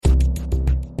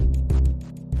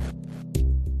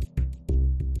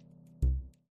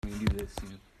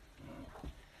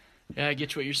Yeah, I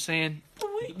get what you're saying.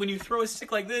 When you throw a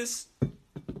stick like this.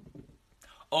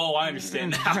 Oh, I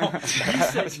understand now.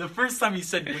 The first time you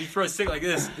said when you throw a stick like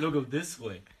this, it'll go this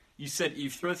way. You said you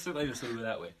throw a stick like this, it'll go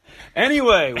that way.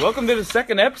 Anyway, welcome to the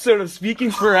second episode of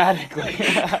Speaking Sporadically.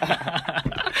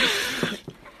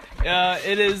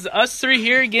 It is us three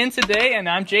here again today, and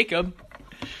I'm Jacob.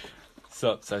 What's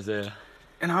up, it's Isaiah?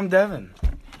 And I'm Devin.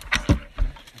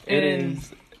 It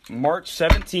is March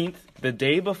 17th, the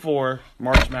day before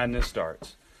March Madness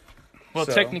starts. Well,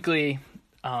 So- technically,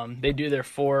 they do their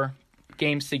 4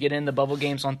 games to get in, the bubble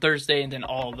games on Thursday, and then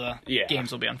all the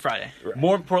games will be on Friday. Right.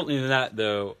 More importantly than that,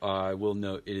 though, I will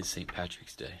note it is St.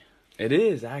 Patrick's Day. It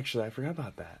is, actually. I forgot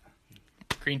about that.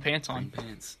 Green pants on.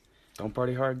 Pants. Don't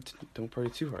party hard. Don't party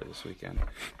too hard this weekend.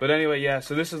 But anyway, yeah,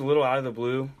 so this is a little out of the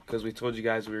blue because we told you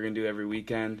guys we were going to do every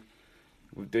weekend.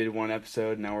 We did one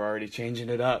episode. Now we're already changing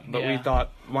it up. But we Yeah.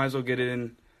 thought, might as well get it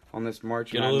in on this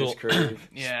March Get a Madness little curve.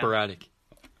 Yeah. sporadic.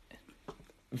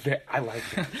 I like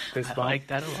that. Fist I bump. like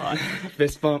that a lot.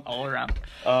 Fist bump. All around.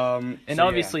 And And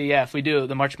obviously, if we do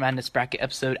the March Madness bracket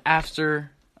episode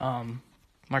after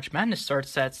March Madness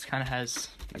starts, that's kind of has...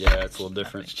 Yeah, it's a little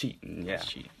different. It's cheating. Yeah, It's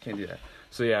cheating. can't do that.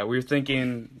 So yeah, we were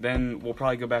thinking then we'll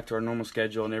probably go back to our normal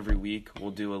schedule, and every week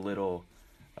we'll do a little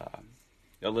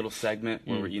segment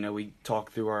where we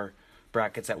talk through our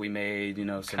brackets that we made,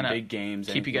 some Kinda big games.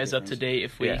 keep you anything guys up to different. date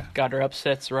if we Yeah. got our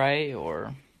upsets right,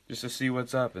 or... just to see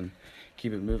what's up and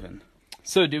keep it moving.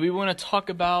 So, do we want to talk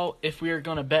about if we are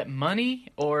going to bet money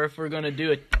or if we're going to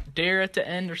do a dare at the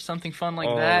end or something fun like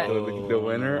that the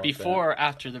winner. before or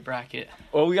after the bracket?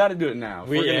 Oh, we got to do it now. If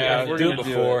we're Yeah, if we're do gonna it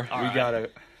before. we Alright. gotta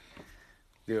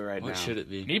do it right now. What should it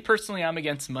be? Me personally, I'm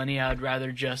against money. I'd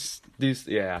rather just Because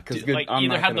like I'm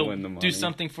either not have gonna win the money. do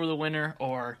something for the winner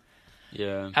or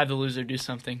Yeah. have the loser do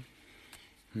something.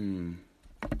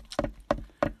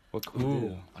 What could we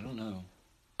do? I don't know.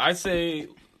 I'd say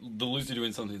the loser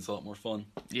doing something is a lot more fun.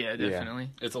 Yeah, definitely.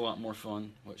 It's a lot more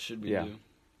fun. What should we Yeah.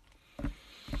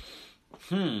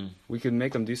 do? We could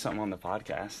make them do something on the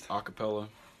podcast. Acapella.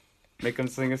 Make them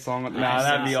sing a song. Nah,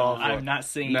 that'd be awful. I'm not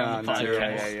singing on the you're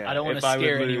podcast. right, yeah. I don't want If to I would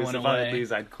scare lose- anyone if I would away.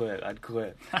 lose, I'd quit.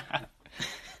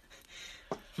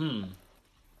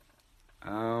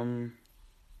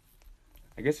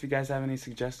 I guess if you guys have any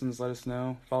suggestions, let us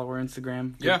know. Follow our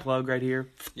Instagram. Good Yeah. plug right here.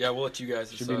 Yeah, we'll let you guys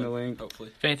Should be in decide, the link. hopefully.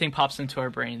 If anything pops into our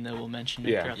brain, then we'll mention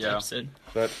it Yeah. throughout the Yeah. episode.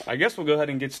 But I guess we'll go ahead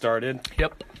and get started.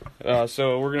 Yep.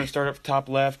 So we're going to start up top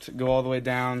left, go all the way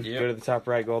down, Yep. go to the top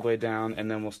right, go all the way down,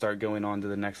 and then we'll start going on to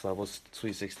the next levels,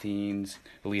 Sweet 16s,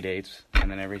 Elite 8s,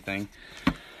 and then everything.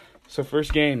 So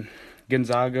first game,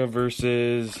 Gonzaga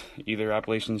versus either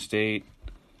Appalachian State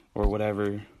or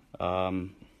whatever,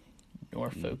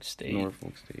 Norfolk State.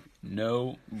 Norfolk State.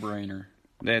 No brainer.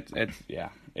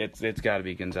 It's got to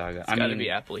be Gonzaga. It's got to be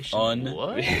Appalachian.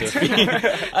 What?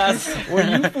 What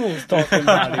are you fools talking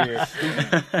about here?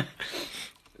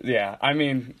 Yeah, I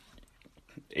mean,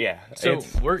 yeah. So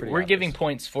it's we're pretty giving obvious.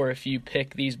 points for if you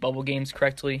pick these bubble games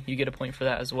correctly. You get a point for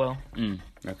that as well.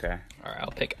 Okay, All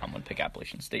right, I'm gonna pick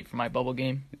Appalachian State for my bubble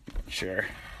game. sure.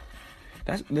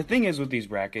 That's the thing is with these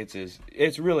brackets is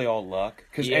it's really all luck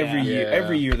because Yeah.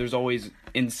 every year there's always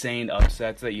insane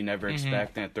upsets that you never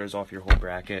expect and it throws off your whole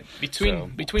bracket. Between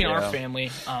our yeah. family,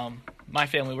 my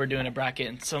family, we're doing a bracket,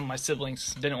 and some of my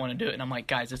siblings didn't want to do it, and I'm like,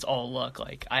 guys, it's all luck.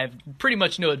 Like I have pretty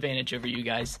much no advantage over you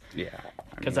guys Yeah,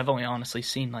 because I've only honestly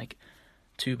seen like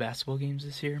 2 basketball games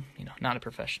this year. Not a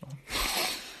professional.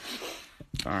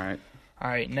 all right. All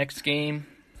right, next game.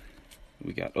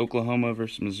 We got Oklahoma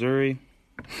versus Missouri.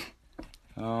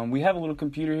 We have a little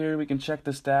computer here. We can check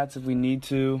the stats if we need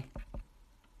to.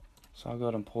 So I'll go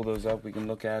ahead and pull those up. We can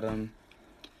look at them.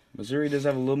 Missouri does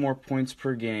have a little more points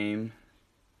per game.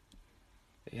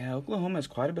 Yeah, Oklahoma has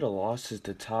quite a bit of losses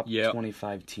to top Yep.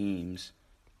 25 teams.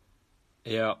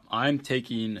 Yeah, I'm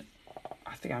taking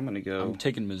I think I'm going to go.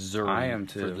 Missouri I am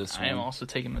for too. this I am one. also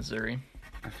taking Missouri.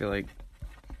 I feel like,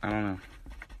 I don't know.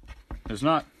 There's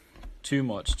not too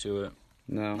much to it.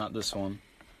 No. Not this one.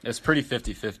 It's pretty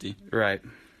 50-50. Right.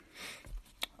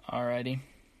 Alrighty.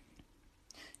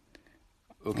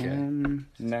 Okay.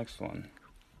 Next one.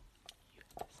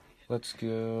 Let's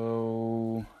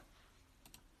go.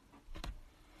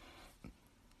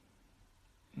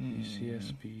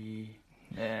 UCSB.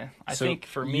 Yeah, I So think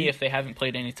for me, if they haven't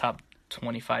played any top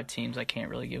 25 teams, I can't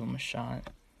really give them a shot.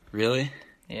 Really?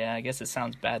 Yeah, I guess it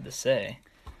sounds bad to say.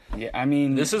 Yeah, I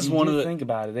mean, This is you one do of the- think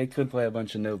about it. They could play a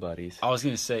bunch of nobodies. I was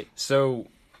going to say, so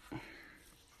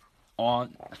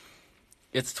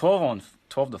it's 12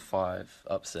 to 5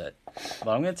 upset.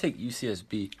 But I'm going to take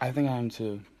UCSB. I think I am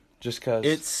too. Just because.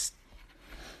 It's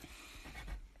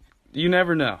You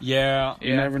never know. Yeah.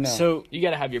 You never know. So You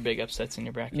got to have your big upsets in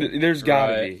your bracket. There's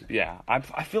gotta Right. be. Yeah. I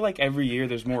feel like every year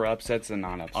there's more upsets than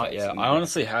non-upsets. yeah, in I the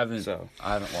honestly haven't. So.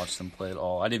 I haven't watched them play at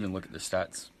all. I didn't even look at the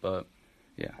stats, but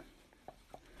Yeah.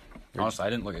 honestly, I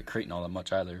didn't look at Creighton all that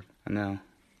much either. I know.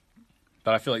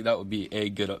 But I feel like that would be a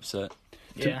good upset.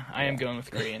 Yeah, I am going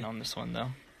with Korean on this one, though.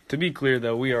 To be clear,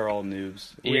 though, we are all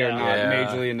noobs. We are Yeah. not Yeah.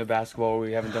 majorly into basketball.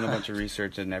 We haven't done a bunch of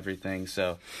research and everything,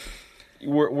 so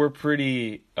we're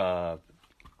pretty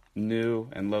new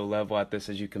and low level at this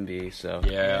as you can be. So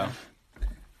Yeah.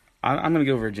 I'm gonna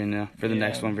go Virginia for the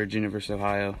next Yeah. one. Virginia versus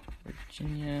Ohio.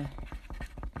 Virginia.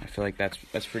 I feel like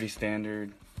that's pretty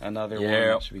standard. Another one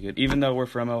Yeah. that should be good. Even though we're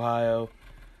from Ohio,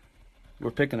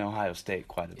 we're picking Ohio State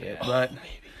quite a bit. Yeah. But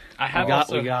I have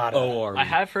we got OR. I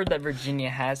have heard that Virginia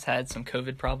has had some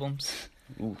COVID problems,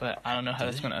 Ooh. but I don't know how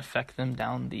that's going to affect them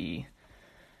down the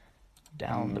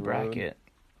Down the road. bracket.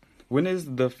 When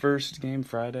is the first game?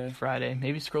 Friday. Friday.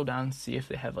 Maybe scroll down and see if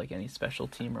they have like any special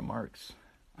team remarks.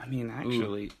 I mean,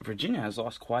 actually, Virginia has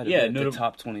lost quite a Yeah, bit. notable- The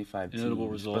top 25 teams, notable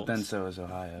but results. then so is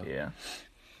Ohio. Yeah.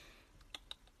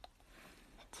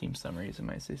 Team summaries, it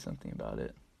might say something about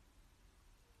it.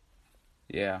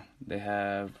 Yeah, they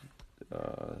have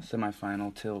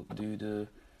semifinal tilt due to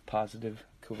positive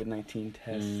COVID-19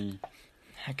 test.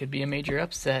 That could be a major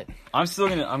upset. I'm still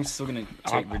gonna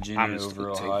take Virginia I'm over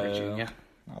gonna take Ohio. Virginia.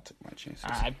 I'll take my chances.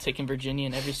 I'm taking Virginia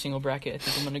in every single bracket. I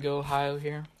think I'm going to go Ohio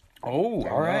here. Oh,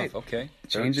 Fair all right. enough, okay.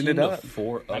 Changing 13 it to up.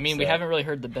 4 I mean, we upset. haven't really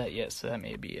heard the bet yet, so that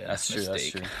may be a That's true.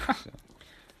 mistake. That's true.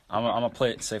 I'm gonna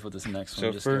play it safe with this next So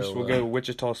one. Just first we'll go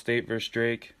Wichita State versus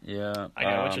Drake. Yeah. I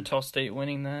got Um, Wichita State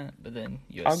winning that, but then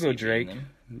USC I'll go beating Drake. them.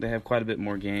 They have quite a bit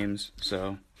more games,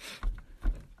 so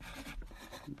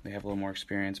they have a little more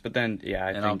experience. But then, yeah, I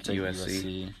And I'll think take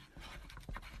USC.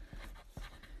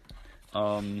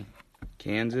 USC.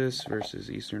 Kansas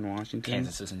versus Eastern Washington.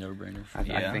 Kansas is a no-brainer. I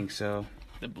Yeah. think so.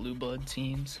 The blue blood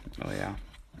teams. Oh yeah.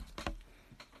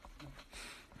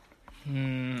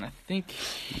 I think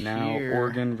Now here-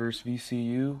 Oregon versus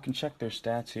VCU. We can check their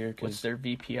stats here What's because their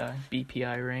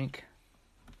BPI rank?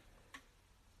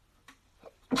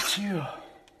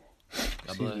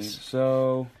 God bless.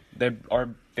 So they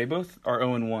both are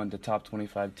 0-1 to top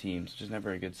 25 teams, which is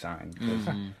never a good sign. Because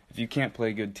if you can't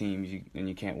play good teams and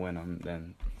you can't win them,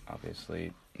 then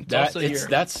obviously That's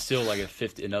still like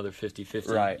another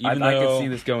 50-50. right. Even I though, could see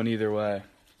this going either way.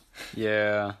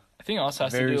 Yeah. I think it also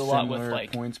has Very to do a lot with similar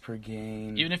like points per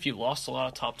game. even if you lost a lot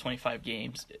of top 25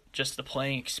 games, just the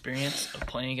playing experience of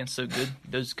playing against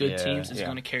those good Yeah, teams is yeah.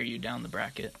 going to carry you down the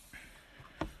bracket.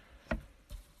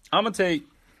 I'm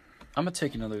gonna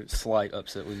take another slight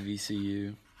upset with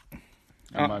VCU.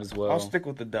 I might as well. I'll stick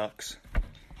with the Ducks.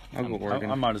 I'll go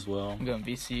Oregon. I might as well. I'm going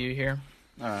VCU here.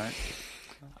 All right.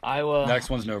 Iowa. Next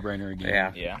one's no-brainer again.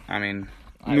 yeah. Yeah. I mean,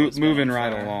 Iowa's moving going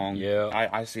right far. along. Yeah.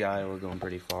 I see Iowa going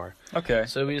pretty far. Okay.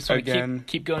 So we just want to Again.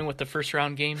 keep going with the first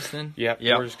round games then. Yep.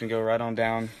 Yep. We're just gonna go right on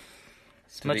down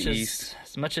to the east.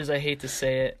 As much as I hate to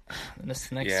say it,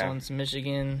 this next Yeah. one's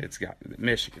Michigan. It's got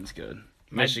Michigan's good.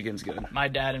 My- Michigan's good. My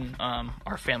dad and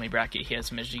our family bracket, he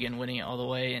has Michigan winning it all the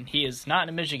way, and he is not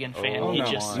a Michigan fan. Oh, he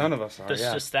no, just none of us are. that's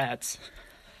Yeah. just stats.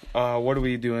 What are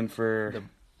we doing for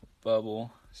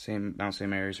Bubble. Mount St.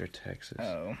 Mary's or Texas?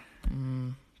 Oh,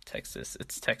 Texas.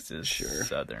 It's Texas Sure.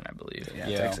 Southern, I believe. Yeah,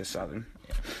 Yeah. Texas Southern.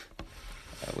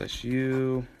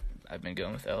 LSU. I've been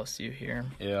going with LSU here.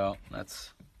 Yeah,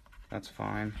 that's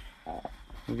fine.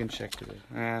 We can check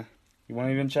the. You want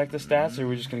to even check the stats, or are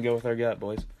we just gonna go with our gut,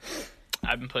 boys?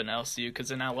 I've been putting LSU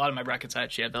because in a lot of my brackets I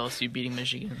actually have LSU beating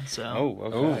Michigan. So Oh,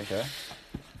 okay.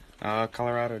 oh, okay.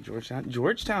 Colorado, Georgetown.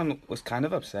 Georgetown was kind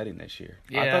of upsetting this year.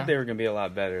 I Yeah. thought they were gonna be a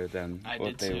lot better than I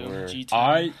what did they too. were.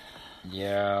 G-team.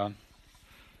 Yeah.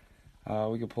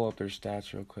 We could pull up their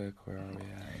stats real quick. Where are we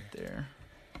at? there.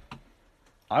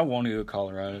 I want to go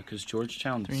Colorado because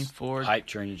Georgetown's 3-4. hype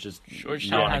train is just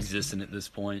Georgetown non-existent at this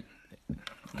point.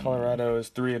 Colorado is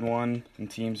 3-1, and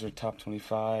teams are top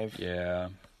 25. Yeah.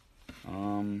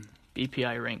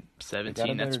 BPI rank They 17.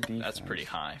 got a That's better that's defense. pretty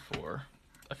high for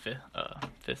a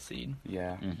fifth seed.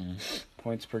 Yeah. Mm-hmm.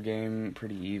 Points per game,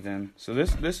 pretty even. So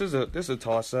this is a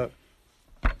toss up.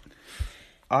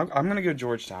 I'm gonna go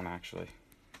Georgetown actually.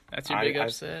 That's your big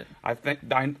upset. I think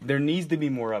there needs to be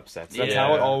more upsets. That's how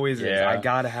Yeah. it always is. Yeah. I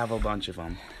gotta have a bunch of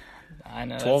them. I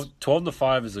know. 12 to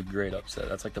 5 is a great upset.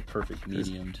 That's like the perfect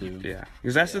medium too. Yeah,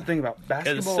 because that's the thing about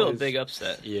basketball. It's still a is- big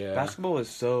upset. Yeah. Basketball is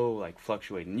so like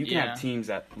fluctuating. You can Yeah. have teams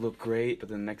that look great, but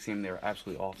then the next game they're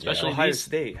absolutely awful. Especially Ohio these,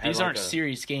 State. had these like aren't a-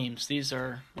 series games. These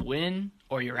are win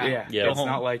or you're out. Yeah, Yeah. Go it's home.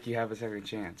 not like you have a second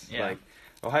chance. Yeah. Like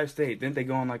Ohio State, didn't they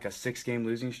go on like a 6-game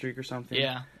losing streak or something?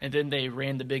 Yeah, and then they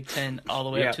ran the Big Ten all the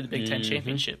way up to the Big Ten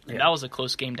championship. And that was a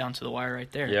close game down to the wire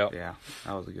right there. Yep. Yeah,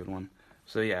 that was a good one.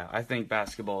 So, yeah, I think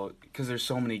basketball, because there's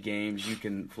so many games, you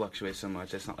can fluctuate so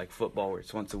much. It's not like football where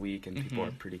it's once a week and people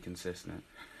are pretty consistent.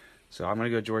 So, I'm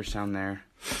going to go Georgetown there.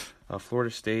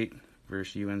 Florida State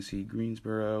versus UNC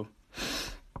Greensboro.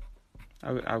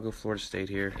 I'll go Florida State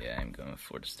here. Yeah, I'm going with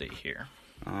Florida State here.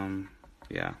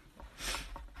 Yeah.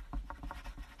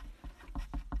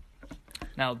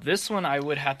 Now, this one I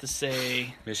would have to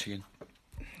say, Michigan.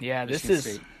 yeah, this Michigan is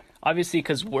State. obviously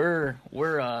because we're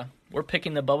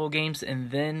picking the bubble games,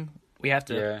 and then we have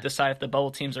to decide if the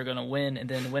bubble teams are going to win and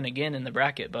then win again in the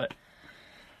bracket. But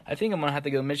I think I'm going to have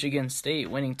to go Michigan State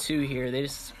winning 2 here.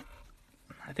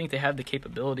 I think they have the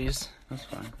capabilities. That's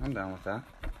fine. I'm down with that.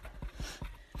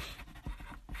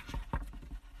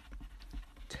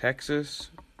 Texas.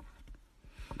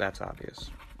 That's obvious.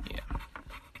 Yeah.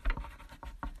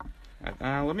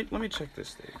 Let me check this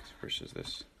state versus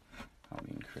this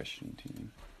Christian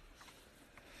team.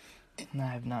 I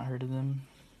have not heard of them.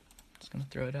 Just going to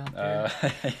throw it out there.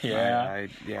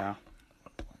 Yeah.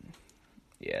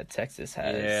 Yeah, Texas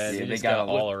has Yeah, they got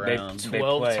all around. They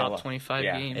 12 play a top lot. 25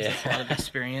 Yeah. games. That's a lot of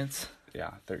experience.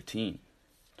 Yeah, 13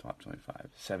 top 25,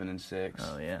 7-6.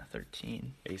 Oh, yeah,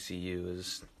 13. ACU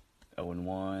is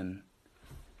 0-1.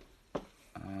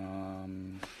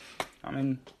 I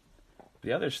mean,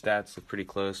 the other stats look pretty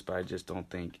close, but I just don't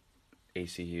think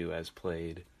ACU has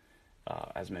played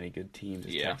as many good teams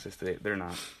as Texas. They're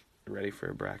not ready for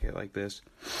a bracket like this.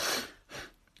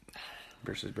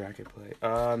 Versus bracket play.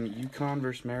 UConn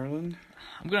versus Maryland.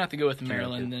 I'm going to have to go with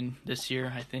Maryland then this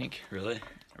year, I think. Really?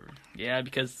 Yeah,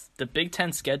 because the Big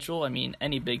Ten schedule, I mean,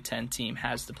 any Big Ten team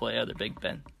has to play other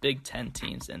Big Ten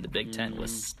teams, and the Big Ten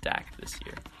was stacked this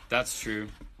year. That's true.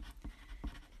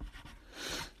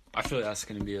 I feel like that's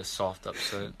going to be a soft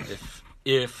upset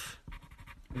if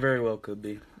Very well could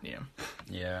be. Yeah.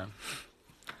 Yeah.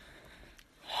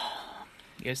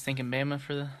 You guys thinking Bama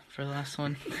for the last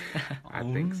one? I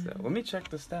think so. Let me check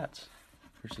the stats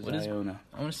versus What is- Iona.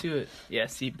 I want to see what. Yeah,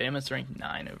 see, Bama's ranked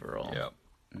 9 overall. Yep.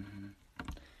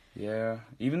 Yeah,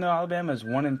 even though Alabama is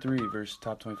 1-3 versus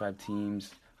top 25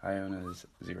 teams, Iona is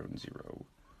 0-0.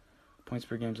 Points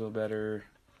per game's a little better.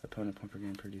 Opponent point per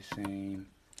game pretty same.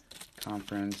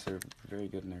 Conference, they're very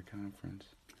good in their conference.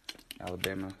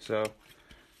 Alabama, so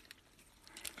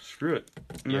screw it.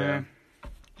 Yeah.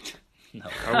 No.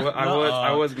 I was gonna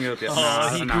go with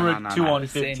the. He grew it 2 on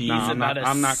 15. No, He's I'm about not, to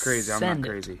I'm not crazy. I'm send not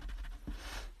it. crazy.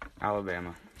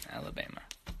 Alabama.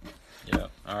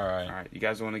 Yep. All right. All right, you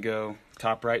guys want to go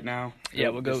top right now? Yeah,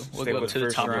 we'll go Just up stick with to the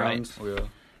first top right. rounds. We'll.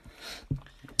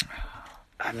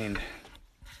 I mean,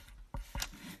 I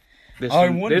this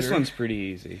wonder- one's pretty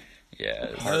easy.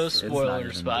 Yeah. No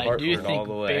spoilers, but I do Hartford all think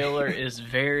the way. Baylor is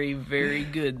very, very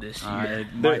good this year.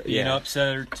 It might be an Yeah.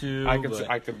 upset or two. I'll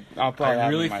probably I have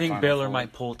really my think final Baylor four.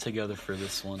 might pull together for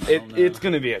this one. I don't know. It's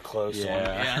gonna be a close one.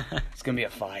 Yeah. Yeah. It's gonna be a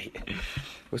fight.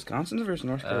 Wisconsin versus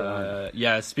North Carolina.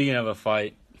 Yeah, speaking of a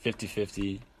fight,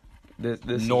 50-50, This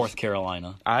North is- Carolina.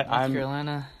 North I'm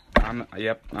Carolina. I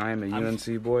am a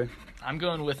UNC boy. I'm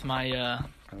going with my I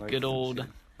like good UNC. old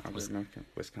I'll go Wisconsin. big,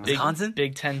 Wisconsin?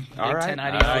 Big Ten, All right.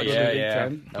 ideology. yeah, Big yeah.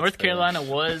 Ten. That's North fair. Carolina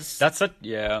was. That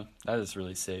is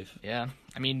really safe. Yeah,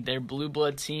 I mean they're blue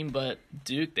blood team, but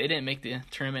Duke they didn't make the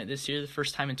tournament this year. The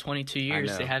first time in 22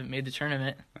 years know. they haven't made the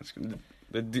tournament. That's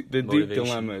the Duke Motivation.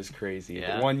 dilemma is crazy.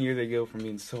 Yeah. The one year they go from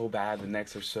being so bad, the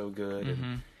next are so good.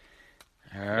 and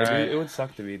All it would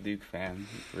suck to be a Duke fan,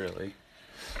 really.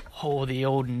 Oh, the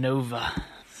old Nova.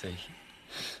 See.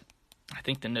 I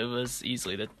think the Nova's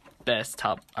easily the best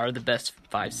the best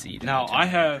 5 seed. in Now the I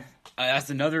tournament. have as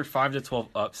another 5-12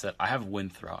 upset. I have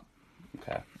Winthrop.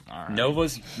 Okay. All right.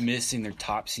 Nova's missing their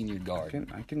top senior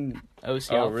guard. I can.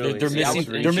 OC. Oh, really? They're See, I was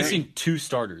missing. They're reaching. missing 2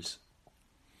 starters.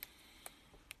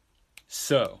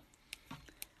 So,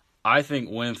 I think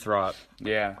Winthrop.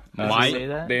 Yeah. Might- say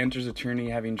that? They enters a tourney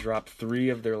having dropped 3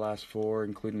 of their last 4,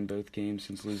 including both games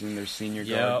since losing their senior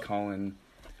guard, Yep. Colin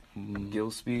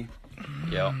Gillespie,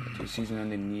 Yep. to a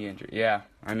season-ending knee injury. Yeah,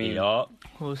 I mean, Yep.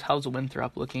 How's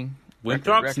Winthrop looking?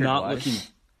 Wintrop's not record-wise? looking let me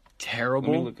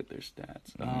terrible. look at their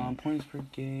stats. Points per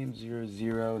game,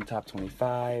 0-0 in top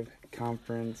 25.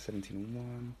 Conference,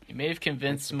 17-1. You may have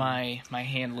convinced my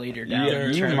hand later down. Yeah, the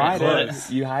you tournament, might but have.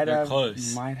 You might They're have.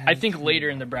 close. Might have. I think later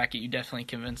in the bracket you definitely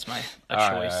convinced a All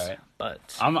right, choice. all right.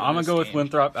 But I'm for gonna this go with game-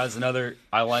 Winthrop as another.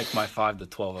 I like my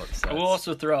 5-12 upsets. We'll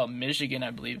also throw out Michigan.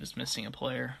 I believe is missing a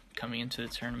player coming into the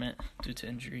tournament due to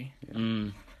injury.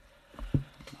 Mm.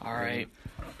 All right.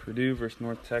 Purdue versus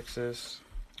North Texas.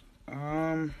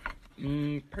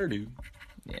 Purdue.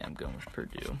 Yeah, I'm going with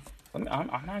Purdue. I'm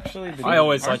actually. I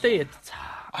always Aren't like. they?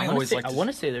 I want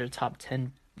to say they're top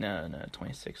 10. No,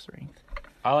 26th ranked.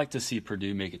 I like to see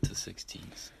Purdue make it to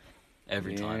 16s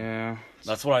every time. Yeah,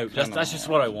 That's what I. That's just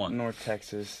what I want. North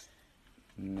Texas.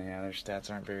 Yeah, their stats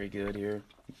aren't very good here.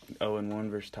 0-1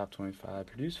 versus top 25.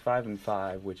 Purdue's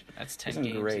 5-5, which That's 10 isn't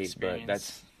games great, experience. but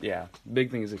that's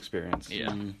big thing is experience. Yeah.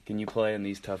 Mm-hmm. Can you play in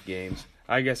these tough games?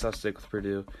 I guess I'll stick with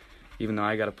Purdue, even though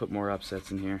I got to put more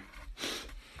upsets in here.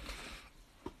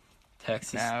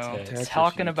 Texas Now, Tech. Texas,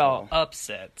 talking about Utah.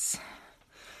 upsets,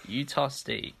 Utah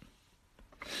State.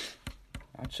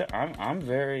 I'm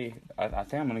very. I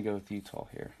think I'm gonna go with Utah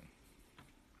here.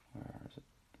 Where is it?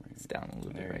 It's down a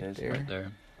little bit There it right is, there. Right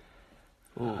there.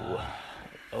 Ooh,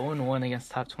 0-1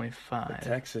 against top 25.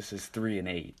 Texas is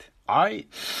 3-8.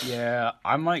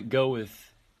 I might go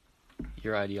with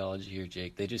your ideology here,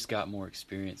 Jake. They just got more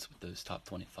experience with those top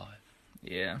 25.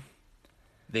 Yeah.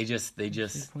 They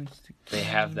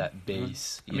have that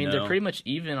base. I mean, they're pretty much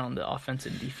even on the offense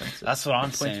and defense. That's what I'm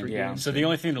Points per saying. game. Yeah. So the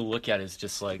only thing to look at is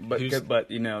just like, But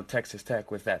Texas Tech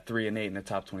with that 3-8 in the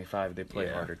top 25, they play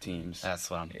Yeah. harder teams. that's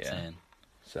what I'm saying.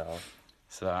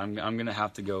 So I'm gonna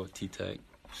have to go with T-Tech.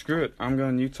 screw it. I'm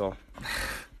going Utah.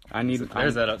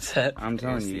 There's that upset. I'm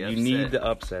telling There's you, the you need upset. the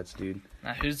upsets, dude.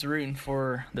 Now, who's rooting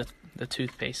for the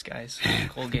toothpaste guys?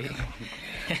 Colgate.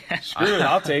 Screw it.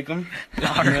 I'll take them.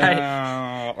 All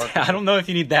right. I don't know if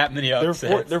you need that many They're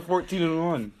upsets. they're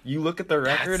 14-1. You look at their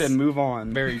record That's and move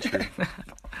on. very true.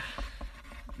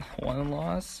 One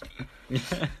loss.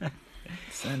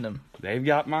 Send them. They've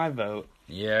got my vote.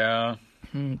 Yeah.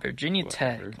 Virginia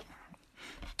Whatever. Tech.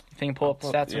 You think pull up the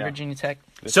stats Yeah. of Virginia Tech?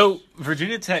 So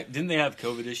Virginia Tech, didn't they have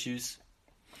COVID issues?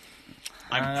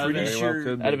 I'm pretty very well sure.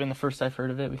 could. That'd have been the first I've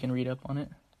heard of it. We can read up on it.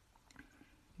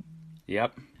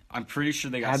 Yep. I'm pretty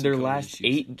sure they got Had some their COVID last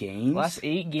issues. 8 games. Last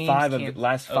 8 games. five can- of their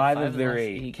last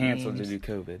 8 canceled games. due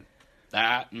to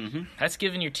COVID. That's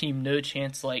giving your team no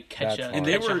chance to like catch That's a, hard. And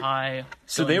they catch a were- high.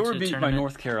 So going they into were the beat by tournament.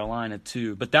 North Carolina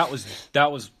too, but that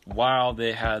was while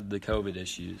they had the COVID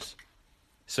issues.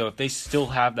 So if they still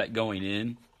have that going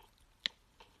in,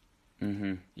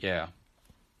 yeah.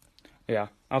 Yeah,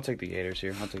 I'll take the Gators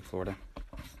here. I'll take Florida.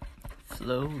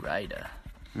 Florida.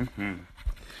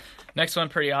 Next one,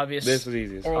 pretty obvious. This was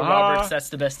easiest. Oral Roberts, that's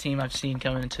the best team I've seen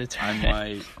coming into the I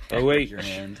tournament. might. Oh, wait. Your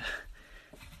hand.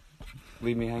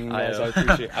 Leave me hanging, I guys. know. I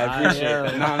appreciate it. I appreciate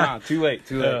it. No, too late.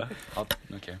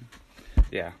 Okay.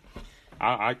 Yeah.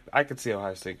 I could see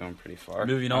Ohio State going pretty far.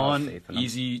 Moving I have on. faith in them.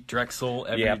 Easy Drexel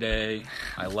every day. Yep.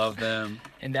 I love them.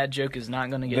 And that joke is not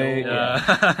going to get They-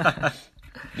 old.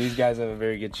 These guys have a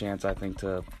very good chance, I think,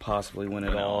 to possibly win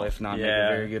it all, if not make Yeah.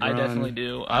 a very good I run. definitely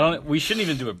do. We shouldn't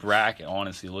even do a bracket.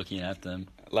 Honestly, looking at them.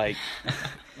 Like,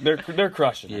 they're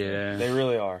crushing it. Yeah. They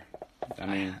really are. I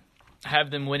mean, I have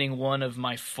them winning one of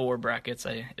my 4 brackets.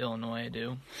 Illinois, I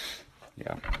do.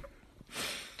 yeah.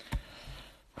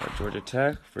 Georgia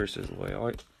Tech versus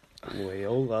Loyola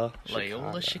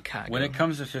Chicago. When it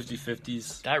comes to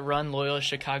 50-50s, That run Loyola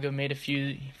Chicago made a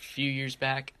few years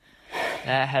back,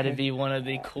 that had to be one of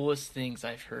the coolest things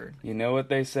I've heard. You know what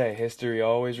they say, history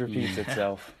always repeats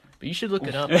itself. But you should look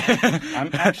it up.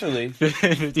 I'm actually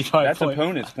 55 that's points.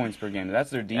 opponents' points per game. That's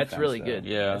their defense. That's really though. good.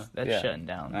 Yeah. That's Yeah. shutting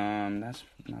down. That's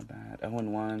not bad.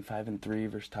 0-1, 5-3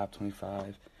 versus top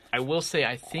 25. I will say,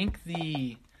 I think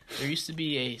there used to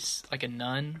be a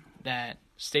nun that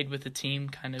stayed with the team.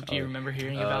 Kind of. Do you remember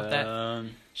hearing about that?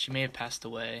 She may have passed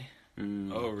away. Oh, I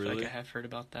feel really? like I have heard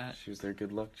about that. She was their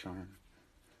good luck charm.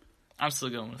 I'm still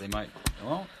going with They might.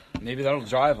 Well, maybe that'll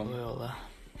drive them. Loyola.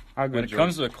 I'll go When it Georgia.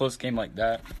 comes to a close game like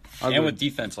that, I'll and go- with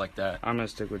defense like that, I'm gonna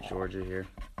stick with Georgia here.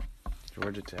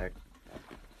 Georgia Tech,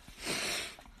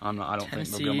 I don't think they'll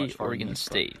Tennessee, go much farther. Oregon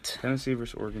State. Tennessee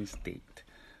versus Oregon State.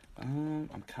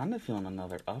 I'm kind of feeling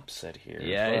another upset here.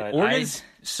 Yeah, but Oregon's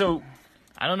so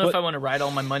I don't know if But- I want to ride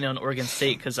all my money on Oregon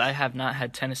State because I have not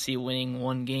had Tennessee winning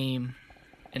one game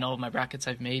in all of my brackets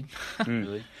I've made.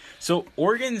 really. So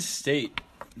Oregon State,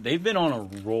 they've been on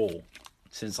a roll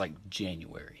since like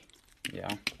January.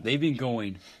 yeah, They've been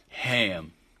going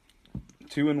ham.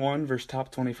 2-1 versus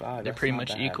top 25. They're That's pretty not much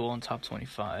bad. equal in top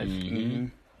 25. Mm-hmm.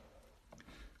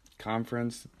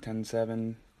 Conference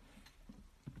 10-7,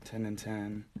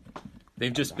 10-10.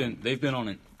 They've been on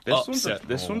an This upset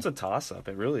roll. one's a toss up.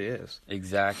 It really is.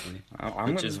 Exactly.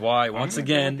 I'm Which gonna- is why I'm once gonna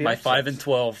go again with the by upsets.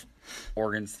 5-12,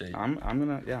 Oregon State. I'm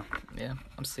gonna Yeah,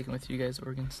 I'm sticking with you guys,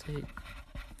 Oregon State.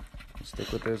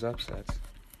 stick with those upsets.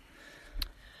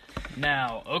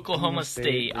 Now, Oklahoma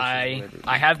State, versus I Liberty.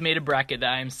 have made a bracket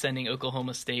that I'm sending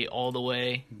Oklahoma State all the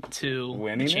way to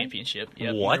Winning the it? championship.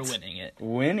 Yep, What? they're winning it.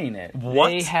 Winning it. What?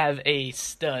 They have a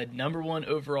stud, number 1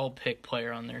 overall pick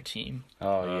player on their team.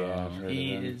 Oh yeah, I've heard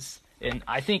He of him. is, and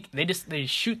I think they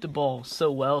shoot the ball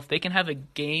so well. If they can have a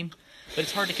game, but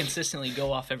it's hard to consistently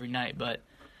go off every night. But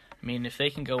I mean, if they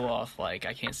can go off, like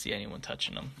I can't see anyone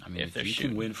touching them. I mean, if they're you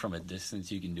shooting. can win from a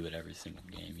distance, you can do it every single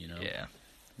game, you know? Yeah,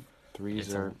 Threes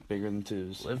It's are bigger than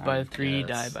twos. live by the 3, die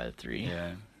guess. by the 3.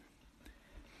 Yeah.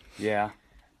 Yeah,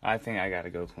 I think I gotta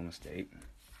go Oklahoma State.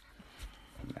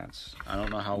 That's I don't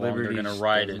know how long they're Liberty going to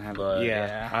ride it, doesn't have- but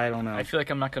yeah, I don't know. I feel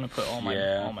like I'm not gonna put all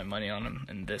Yeah. my money on them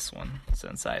in this one,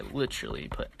 since I literally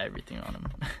put everything on them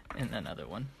in another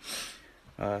one.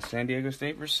 San Diego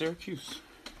State versus Syracuse.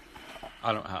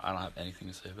 I don't have anything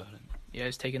to say about it. You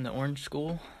guys taking the orange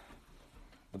school?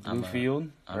 The blue I'm, field,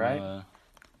 I'm, right?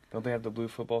 Don't they have the blue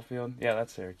football field? Yeah,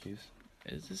 that's Syracuse.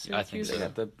 Is this I think Syracuse? so. They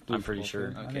got the blue I'm pretty football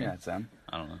sure. field. I Okay. think that's them.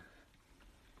 I don't know.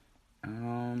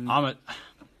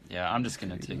 I'm just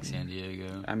going to take San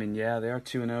Diego. I mean, yeah, they are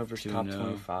 2-0 versus top 2-0.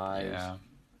 25. Yeah.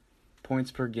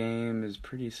 Points per game is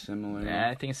pretty similar. Yeah,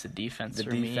 I think it's the defense The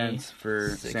for defense me. for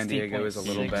San Diego is a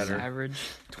little 60.6 better. Average.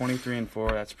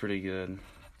 23-4, that's pretty good.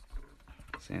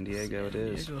 San Diego it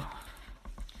is. Diego.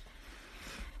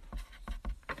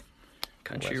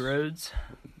 Country West. roads.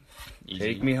 Easy.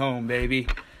 Take me home, baby.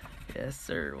 Yes,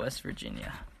 sir. West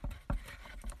Virginia.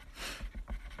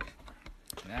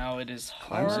 Now it is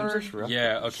Clemson hard. versus Rutgers.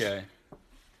 Yeah, okay.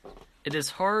 It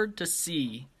is hard to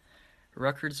see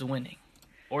Rutgers winning,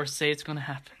 or say it's going to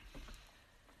happen.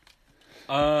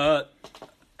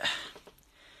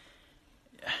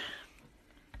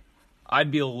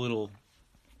 I'd be a little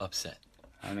upset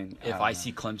I mean, if don't I know.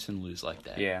 see Clemson lose like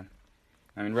that. Yeah.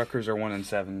 I mean, Rutgers are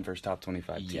 1-7 versus top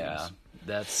 25 teams. Yeah,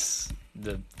 that's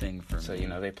the thing for me. So, you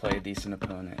know, they play a decent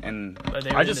opponent. And But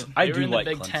they I were just- in I they were do in like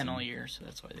the Big Ten Clemson. all year, so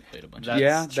that's why they played a bunch. That's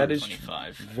yeah, true. that of is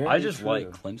 25. very I just true. like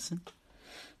Clemson.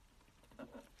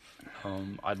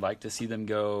 I'd like to see them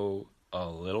go a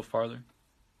little farther.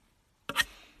 I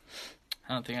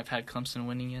don't think I've had Clemson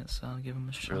winning yet, so I'll give them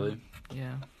a shot. Really?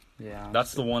 Yeah. Yeah.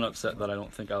 That's the one upset that I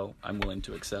don't think I'm willing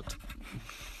to accept.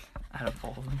 Out of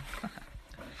all of them.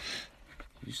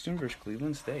 Houston versus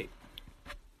Cleveland State.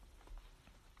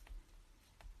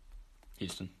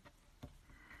 Houston.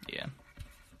 Yeah.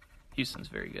 Houston's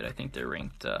very good. I think they're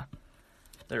ranked.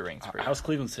 They're ranked pretty. How's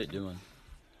Cleveland State doing?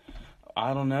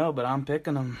 I don't know, but I'm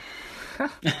picking them.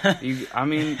 I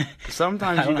mean,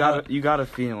 sometimes I don't you got a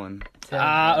feeling.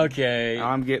 Okay.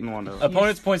 I'm getting one of them.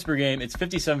 Opponents' points per game, it's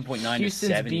 57.9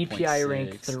 Houston's to 70.6. BPI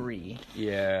ranked 3.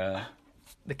 Yeah.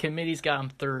 The committee's got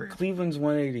them 3rd. Cleveland's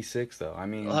 186, though. I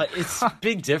mean, It's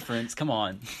big difference. Come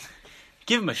on.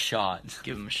 Give them a shot.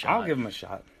 Give them a shot. I'll give them a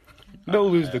shot. They'll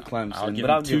lose to Clemson, I'll give but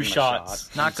them I'll give 2 them shots. A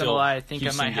shot. Not gonna until lie, I think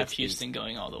Houston I might have gets Houston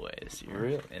going all the way this year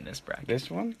Really? in this bracket. This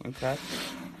one? Okay.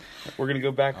 We're going to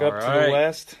go back All up to the right.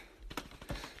 west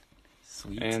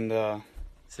Sweet. and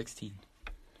 16.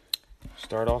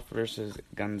 start off versus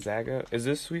Gonzaga. Is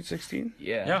this Sweet 16?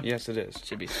 Yeah. Yeah. Yes, it is.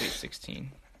 Should be Sweet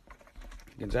 16.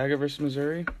 Gonzaga versus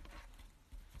Missouri.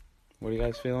 What are you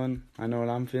guys feeling? I know what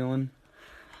I'm feeling.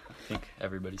 I think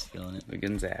everybody's feeling it. The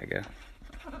Gonzaga.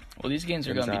 Well, these games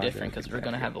are going to be Gonzaga, different because we're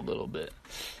going to have a little bit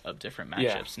of different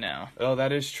Yeah. matchups now. Oh,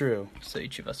 that is true. So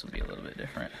each of us will be a little bit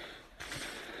different.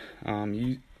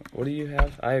 What do you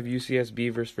have? I have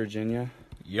UCSB versus Virginia.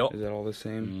 Yup. Is that all the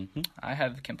same? Mm-hmm. I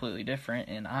have completely different,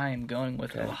 and I am going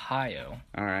with Okay. Ohio.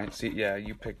 All right. See, yeah,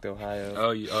 you picked Ohio.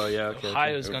 Oh, yeah, okay.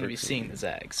 Ohio's okay. going to be Over seeing the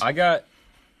Zags. I got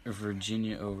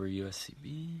Virginia over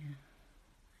USCB.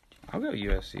 I'll go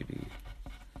USCB.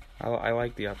 I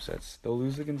like the upsets. They'll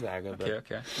lose to Gonzaga, but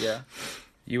Okay. Yeah.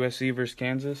 USC versus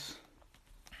Kansas.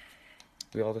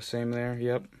 We all the same there.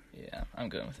 Yep. Yeah, I'm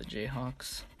going with the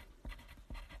Jayhawks.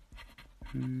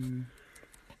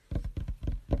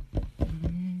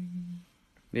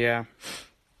 Yeah.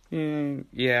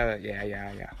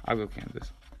 Yeah. I'll go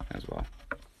Kansas as well.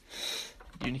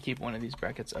 You need to keep one of these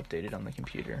brackets updated on the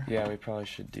computer. Yeah, we probably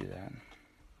should do that.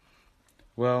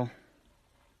 Well,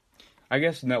 I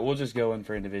guess no. We'll just go in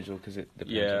for individual because it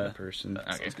depends on Yeah. the person.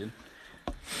 That sounds good.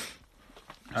 So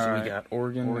All we right. got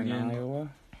Oregon Oregon. and Iowa.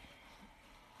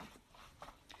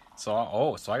 So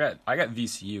I got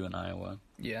VCU in Iowa.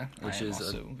 Yeah, Which I am is a-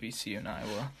 also VCU in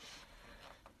Iowa.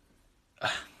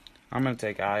 I'm gonna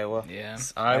take Iowa. Yeah,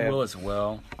 I I will have- as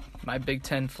well. my Big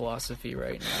Ten philosophy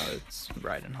right now, it's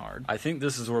riding hard. I think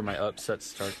this is where my upsets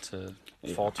start to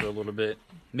falter a little bit.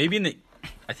 Maybe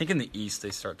I think in the East they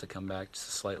start to come back just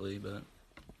slightly, but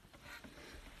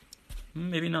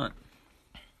maybe not.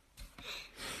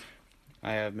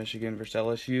 I have Michigan versus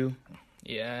LSU.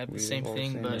 Yeah, I have the same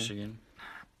thing, but Michigan.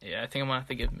 Yeah, I think I'm gonna have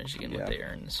to give Michigan what they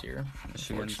earned this year.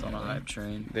 Michigan's on a hype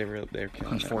train. They're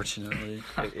killing unfortunately.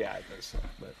 Yeah, it does.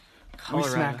 But Colorado.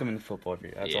 we smack them in football every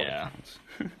year. That's all that counts.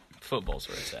 Football's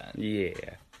where it's at. Yeah.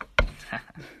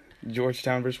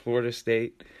 Georgetown versus Florida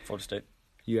State. Florida State.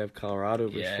 You have Colorado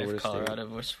versus Florida State. Florida State. Colorado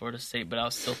versus Florida State, but I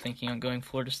was still thinking on going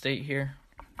Florida State here.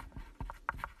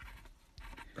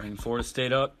 Bringing Florida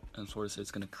State up, and Florida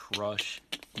State's gonna crush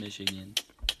Michigan.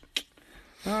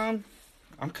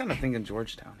 I'm kind of thinking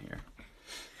Georgetown here.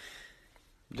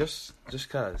 Just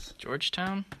cause.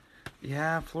 Georgetown?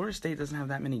 Yeah, Florida State doesn't have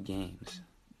that many games.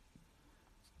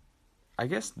 I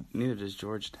guess neither does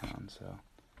Georgetown, so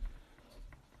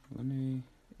let me.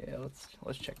 Yeah,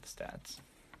 let's check the stats.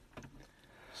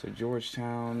 So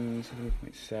Georgetown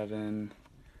 70.7,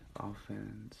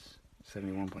 offense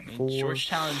 71.4.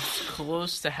 Georgetown is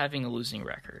close to having a losing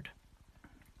record.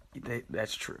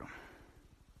 That's true.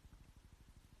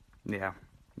 Yeah,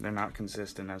 they're not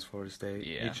consistent as Florida State.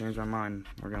 Yeah. You changed my mind.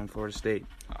 We're going Florida State.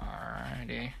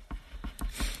 Alrighty.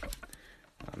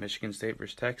 Michigan State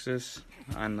versus Texas.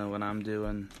 I know what I'm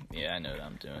doing. Yeah, I know what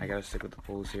I'm doing. I gotta stick with the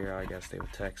Bulls here. I gotta stay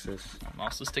with Texas. I'm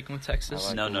also sticking with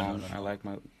Texas. No. I like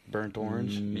my burnt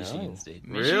orange. Michigan State.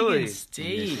 Really?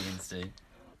 Michigan State.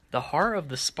 The heart of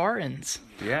the Spartans.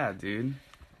 Yeah, dude.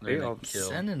 They're They all gonna kill.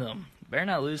 Sending them. Better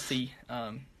not lose to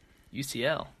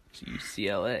UCL. To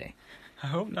UCLA. I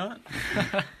hope not.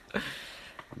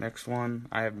 Next one,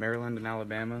 I have Maryland and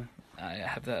Alabama. I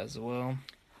have that as well.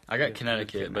 I got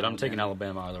Connecticut, but I'm taking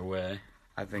Alabama either way.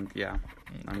 I think, yeah.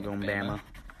 I'm going Bama.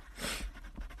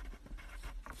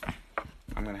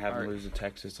 I'm going to have them lose to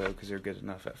Texas, though, because they're good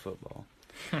enough at football.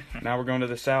 Now we're going to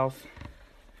the South.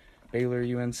 Baylor,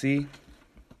 UNC.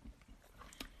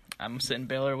 I'm sitting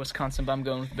Baylor, Wisconsin, but I'm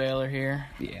going with Baylor here.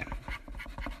 Yeah.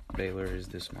 Baylor is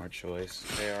the smart choice.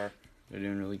 They're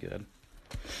doing really good.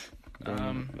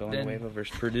 Villanova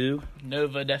versus Purdue.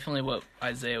 Nova, definitely what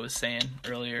Isaiah was saying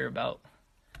earlier about.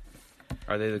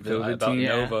 Are they the COVID team?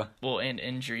 Nova. Well, and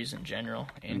injuries in general,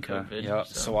 and COVID. Yeah.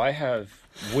 So I have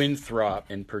Winthrop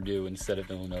and Purdue instead of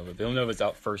Villanova. Villanovan's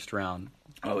out first round.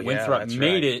 Oh, yeah, Winthrop that's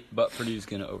made right. it, but Purdue's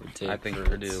going to overtake. I think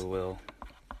Purdue will.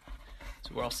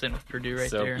 So we're all sitting with Purdue right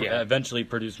so, there. Yeah, eventually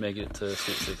Purdue's make it to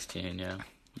Sweet 16, yeah.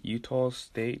 Utah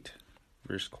State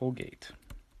versus Colgate.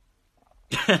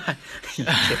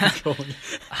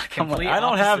 Come on, I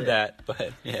don't have that,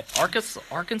 but yeah.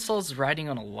 Arkansas is riding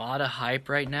on a lot of hype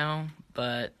right now,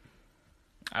 but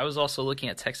I was also looking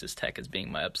at Texas Tech as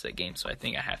being my upset game, so I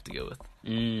think I have to go with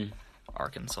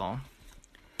Arkansas.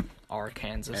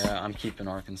 Arkansas. Yeah, I'm keeping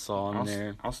Arkansas in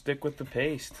there. I'll stick with the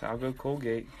paste. I'll go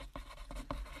Colgate.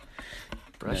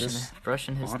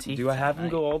 Brushing his teeth. Do I have him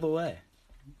tonight. go all the way?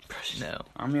 No.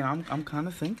 I mean, I'm kind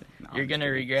of thinking. No, You're gonna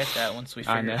regret that once we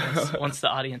I figure know. once the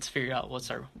audience figure out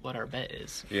what our bet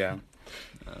is. Yeah.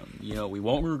 We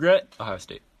won't regret Ohio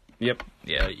State. Yep.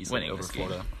 Yeah, Easily over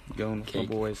Florida. Going with my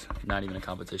boys. Not even a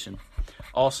competition.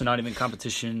 Also, not even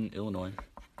competition, Illinois.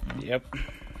 Yep.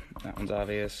 That one's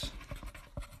obvious.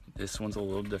 This one's a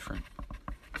little different.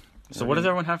 So what does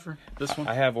everyone have for this one?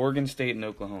 I have Oregon State and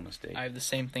Oklahoma State. I have the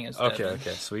same thing as Okay.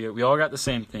 Devin. So we all got the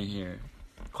same thing here.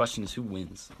 Question is, who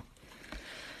wins?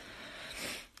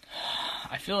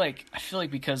 I feel like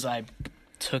because I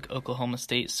took Oklahoma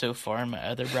State so far in my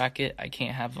other bracket, I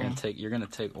can't have them. You're gonna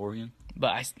take Oregon.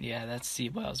 But that's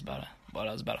what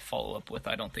I was about to follow up with.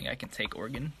 I don't think I can take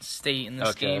Oregon State in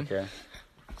this game. Okay.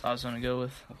 So I was gonna go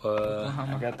with I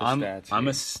Oklahoma. got the stats here.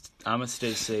 I'm gonna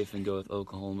stay safe and go with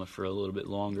Oklahoma for a little bit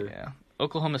longer. Yeah,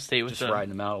 Oklahoma State with Just riding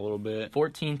them out a little bit.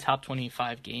 14 top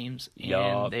 25 games, and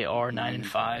Yup. they are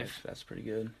 9-5. That's pretty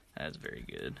good. That's very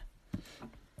good.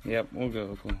 Yep, we'll go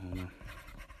Oklahoma.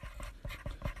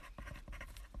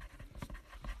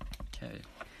 Okay.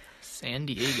 San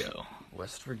Diego.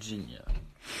 West Virginia.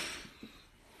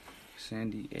 San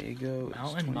Diego is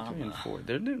Mountain 23 and Mama. 4.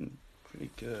 They're doing pretty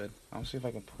good. I'll see if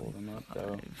I can pull them up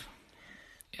though.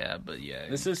 Yeah, but yeah.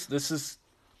 This is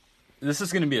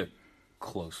gonna be a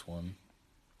close one.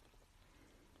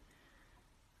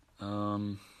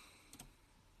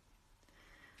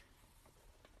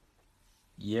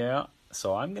 Yeah,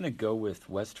 so I'm gonna go with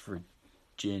West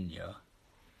Virginia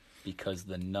because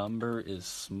the number is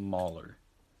smaller.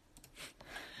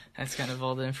 That's kind of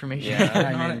all the information. Yeah, I I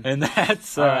got on mean- it. And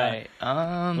that's All right.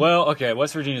 well, okay.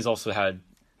 West Virginia's also had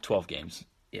 12 games.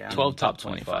 Yeah. 12 top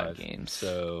 25 games.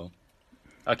 So,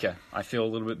 okay, I feel a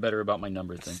little bit better about my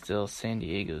number thing. Still San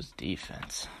Diego's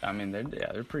defense. I mean,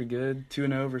 they're pretty good.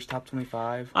 2-0 versus top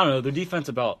 25. I don't know. Their defense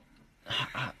about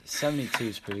 72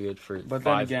 is pretty good for But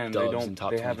then five again, dubs in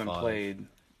top they 25. haven't played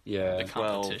Yeah. the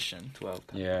competition. 12.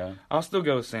 Yeah. I'll still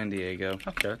go with San Diego.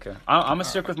 Okay. I'm going to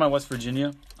stick with my West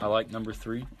Virginia. I like number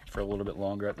 3 for a little bit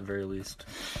longer at the very least.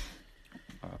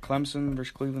 Clemson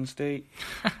versus Cleveland State.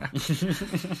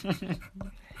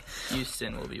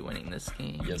 Houston will be winning this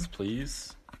game. Yes,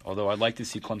 please. Although I'd like to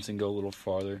see Clemson go a little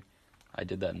farther. I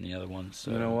did that in the other one.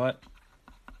 So You know what?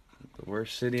 The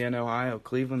worst city in Ohio.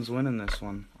 Cleveland's winning this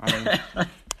one. I mean,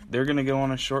 they're going to go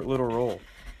on a short little roll.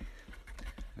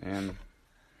 And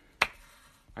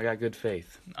I got good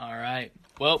faith. All right.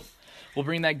 Well, we'll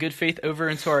bring that good faith over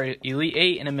into our Elite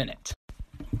Eight in a minute.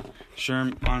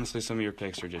 Sherm, honestly, some of your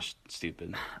picks are just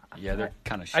stupid. Yeah, they're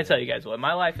kind of shit. I tell you guys what,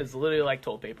 my life is literally like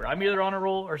toilet paper. I'm either on a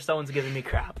roll or someone's giving me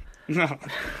crap.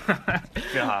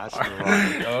 Gosh.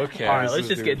 Okay. All right, this let's is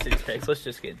just get into these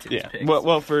picks. Yeah.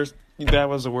 Well, first, that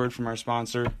was a word from our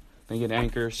sponsor. Thank you,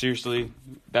 Anchor. Seriously,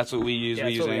 that's what we use. Yeah,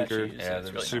 we use Anchor. Yeah,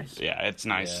 it's really nice. Yeah, it's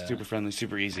nice. Yeah. Super friendly,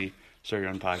 super easy. Start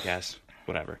your own podcast.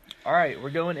 Whatever. All right, we're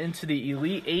going into the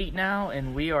Elite Eight now,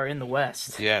 and we are in the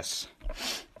West. Yes.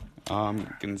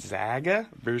 Gonzaga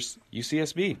versus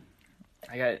UCSB.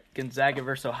 I got Gonzaga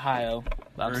versus Ohio.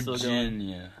 But I'm still going.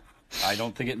 Virginia. I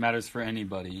don't think it matters for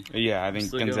anybody. Yeah, I think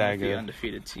Still going with the Gonzaga.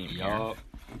 undefeated team. here. Yup.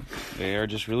 They are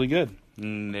just really good.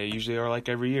 And they usually are like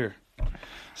every year.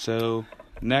 So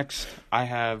next, I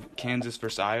have Kansas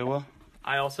versus Iowa.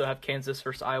 I also have Kansas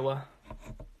versus Iowa.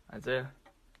 Isaiah.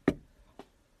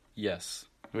 Yes.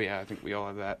 Oh, yeah, I think we all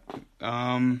have that.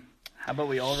 How about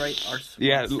we all write our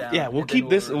Yeah, squads down, yeah. We'll and then keep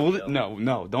this. reveal?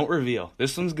 No, don't reveal.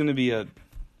 This one's gonna be a.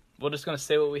 We're just gonna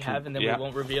say what we have, and then Yeah. we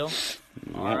won't reveal.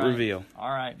 Won't right. reveal. All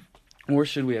right. Or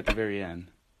should we at the very end?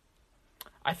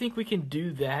 I think we can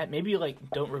do that. Maybe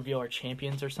don't reveal our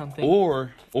champions or something.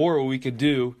 Or what we could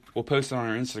do, we'll post it on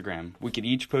our Instagram. We could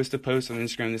each post a post on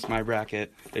Instagram. This is my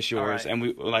bracket. It's yours, right. and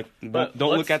we But don't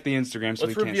look let's- at the Instagram so we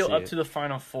Let's can't reveal see up it. to the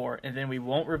final four, and then we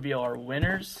won't reveal our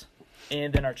winners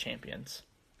and then our champions.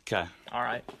 Okay. All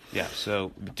right. Yeah.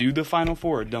 So do the final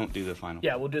four or don't do the final.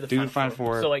 Yeah, we'll do the Do final, the final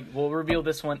four. So we'll reveal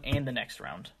this one and the next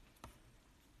round,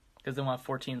 because then we'll have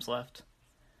 4 teams left.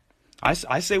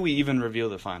 I say we even reveal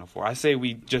the final four. I say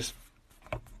we just.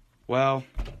 Well.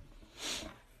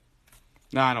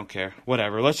 No, I don't care.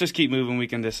 Whatever. Let's just keep moving. We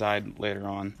can decide later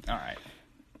on. All right.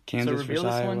 Kansas So reveal versus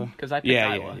this Iowa. one because I picked Yeah,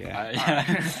 Iowa.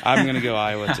 yeah. I'm gonna go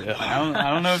Iowa too. I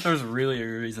don't know if there's really a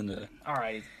reason to. All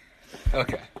right.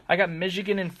 Okay. I got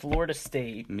Michigan and Florida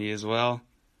State. Me as well.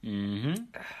 Mm-hmm.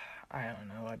 I don't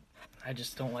know. I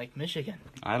just don't like Michigan.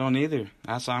 I don't either.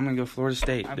 That's why I'm gonna go Florida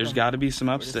State. I'm There's going got to be some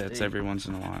Florida upsets State. every once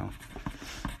in a while.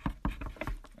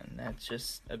 And that's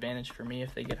just advantage for me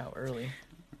if they get out early.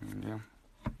 Yeah.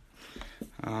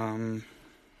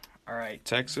 All right.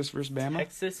 Texas versus Bama.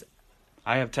 Texas,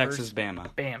 I have Texas, Bama.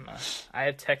 Bama. I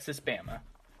have Texas, Bama.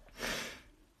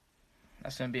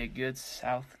 That's going to be a good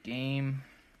South game.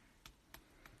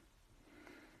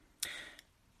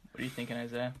 What are you thinking,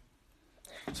 Isaiah?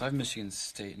 So I have Michigan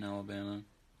State and Alabama.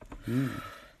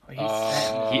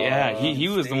 Oh, He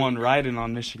was the one riding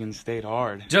on Michigan State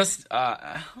hard. Just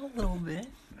a little bit.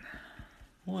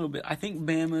 A little bit. I think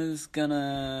Bama's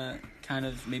gonna kind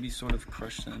of maybe sort of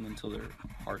crush them until their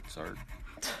hearts are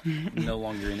no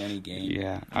longer in any game.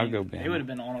 Yeah, I'll go Bama. They would have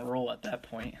been on a roll at that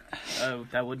point. Oh,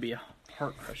 that would be a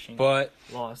heart-crushing But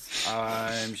loss.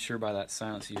 I'm sure by that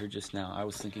silence you heard just now, I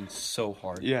was thinking so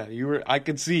hard. Yeah, you were. I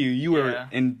could see you. You were Yeah.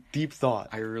 in deep thought.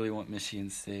 I really want Michigan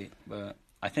State, but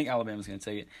I think Alabama's going to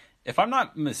take it. If I'm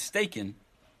not mistaken,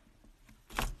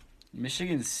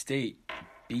 Michigan State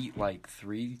beat like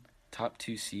 3 top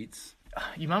 2 seats.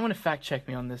 You might want to fact-check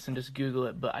me on this and just Google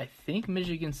it, but I think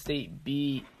Michigan State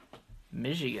beat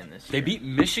Michigan this year. They beat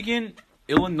Michigan,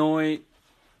 Illinois,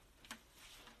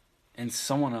 and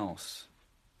someone else.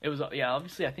 It was, yeah,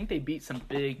 obviously, I think they beat some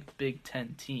big Big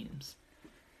Ten teams.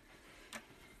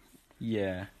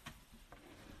 Yeah.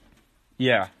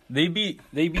 Yeah, they beat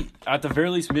at the very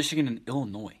least Michigan and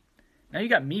Illinois. Now you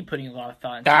got me putting a lot of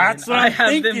thought into That's it. what I I'm have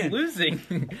thinking. them losing.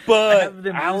 I But have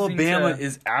them losing Alabama to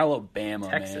is Alabama,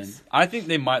 Texas. man. I think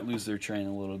they might lose their train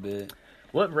a little bit.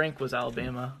 What rank was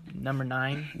Alabama? Number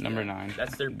 9? Number 9.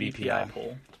 That's their BPI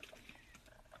poll.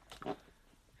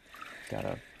 Got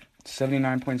a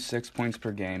 79.6 points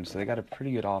per game, so they got a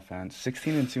pretty good offense.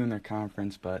 16-2 in their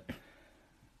conference, but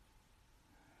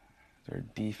their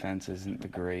defense isn't the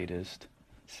greatest.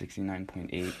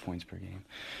 69.8 points per game.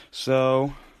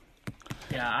 So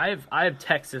Yeah, I have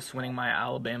Texas winning my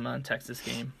Alabama and Texas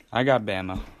game. I got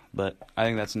Bama, but I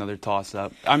think that's another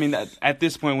toss-up. I mean, at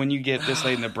this point, when you get this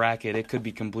late in the bracket, it could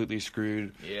be completely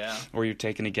screwed. Yeah. Or you're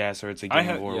taking a guess, or it's a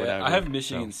game, or whatever. I have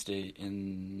Michigan State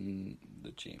in the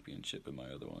a championship in my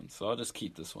other one, so I'll just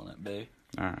keep this one at bay.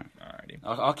 All right. Alrighty.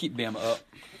 I'll keep Bama up.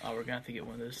 Oh, we're gonna have to get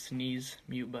one of those sneeze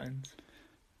mute buttons.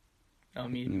 Oh,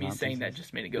 me Not saying that business.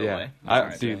 just made it go Yeah.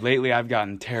 away. Dude, lately I've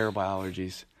gotten terrible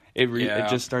allergies. It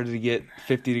just started to get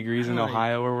 50 degrees in Really?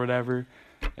 Ohio or whatever.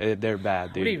 They're bad,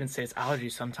 I dude. would even say it's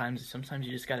allergies sometimes. Sometimes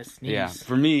you just gotta sneeze. Yeah,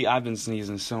 for me, I've been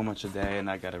sneezing so much a day, and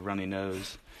I got a runny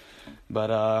nose.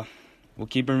 But we'll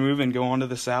keep her moving. Go on to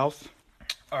the south.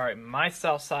 All right, my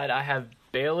south side, I have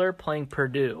Baylor playing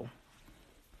Purdue.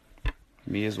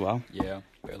 Me as well. Yeah,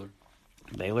 Baylor.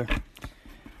 Baylor.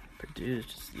 Purdue's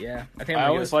just I think I I'm gonna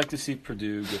always go. like to see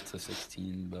Purdue get to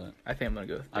 16, but I think I'm gonna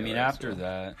go. With I mean, Baylor as after well.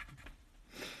 that,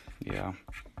 Yeah,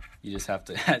 you just have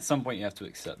to. At some point, you have to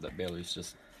accept that Baylor's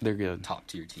just they're good. top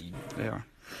tier team. They are.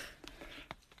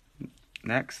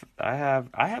 Next, I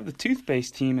have the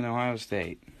toothpaste team in Ohio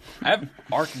State. I have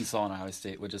Arkansas and Ohio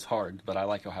State, which is hard, but I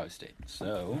like Ohio State.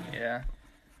 So Yeah,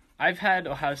 I've had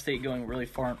Ohio State going really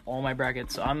far in all my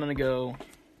brackets, so I'm gonna go.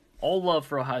 All love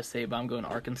for Ohio State, but I'm going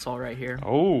Arkansas right here.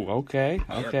 Oh, okay,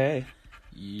 Yep. okay.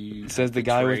 you Says the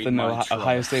guy with the betrayed my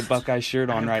Ohio trust. State Buckeye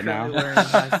shirt on I'm right now. currently wearing an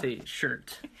Ohio State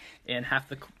shirt, and half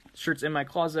the shirts in my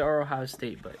closet are Ohio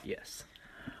State. But yes,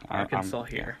 Arkansas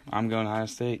here. I'm going Ohio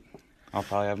State. I'll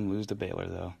probably have them lose to Baylor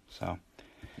though. So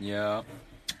Yeah,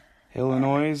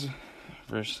 Illinois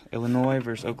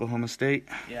versus Oklahoma State.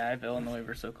 Yeah, I have Illinois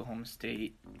versus Oklahoma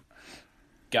State.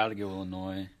 gotta go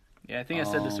Illinois. Yeah, I think I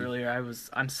said this Um, earlier.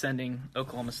 I'm sending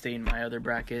Oklahoma State in my other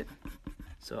bracket,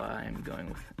 so I'm going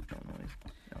with Illinois.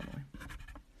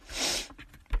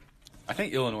 I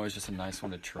think Illinois is just a nice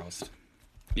one to trust.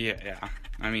 Yeah.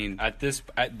 I mean, At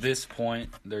this point,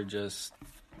 they're just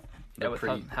Yeah, they're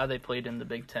with how they played in the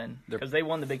Big Ten, they're- because they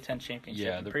won the Big Ten championship.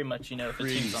 Yeah, and they're pretty much, if a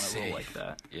pretty team's on a roll safe. like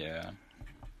that. yeah.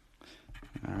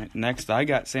 all right. Next, I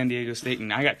got San Diego State,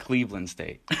 and I got Cleveland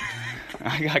State.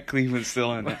 I got Cleveland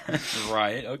still in it.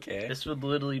 Right. Okay. This would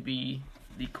literally be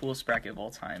the coolest bracket of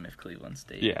all time if Cleveland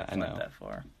State Yeah, I went know. that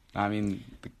far. I mean,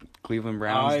 the Cleveland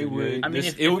Browns. I did would. good. I mean,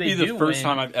 this, if it would they be the do first win-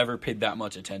 time I've ever paid that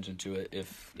much attention to it.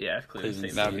 If Yeah, if Cleveland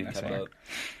Cleveland State That'd be wins. kept insane. up.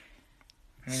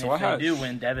 I mean, So if I they had- do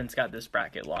win, Devin's got this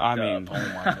bracket locked I mean, up.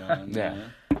 Oh my god. Yeah.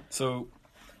 So,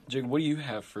 Jig, what do you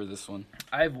have for this one?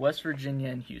 I have West Virginia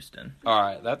and Houston. All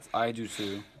right, I do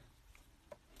too.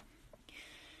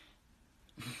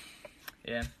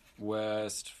 Yeah,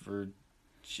 West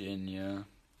Virginia.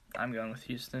 I'm going with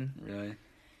Houston. Really?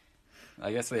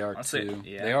 I guess they are I'll say- too.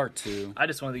 yeah. They are too. I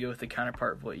just wanted to go with the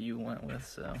counterpart of what you went with,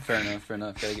 so. Fair enough.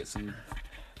 Gotta get some.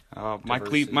 my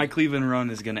Diversity. Cleveland run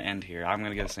is going to end here. I'm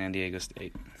going to go San Diego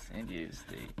State. San Diego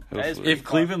State. Hopefully. That is If pretty far.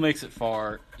 Cleveland makes it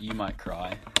far, you might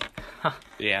cry.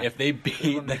 Yeah. If they beat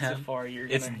Cleveland makes it them, far, you're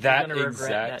it's gonna, that you're gonna regret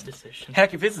exact. that decision.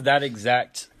 Heck, if it's that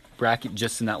exact bracket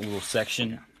just in that little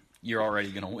section, you're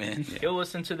already gonna win. You'll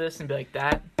listen to this and be like,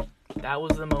 that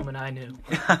was the moment I knew.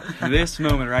 This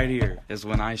moment right here is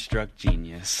when I struck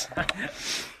genius.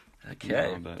 Okay.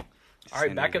 No, but All right,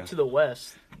 San back Diego. up to the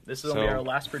West. This is going to be So- our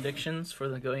last predictions for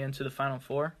going into the Final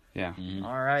Four. Yeah. Mhm.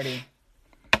 All righty.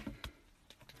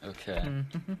 Okay.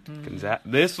 Gonzaga.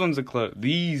 This one's a close.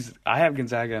 I have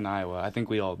Gonzaga and Iowa. I think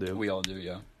we all do. We all do,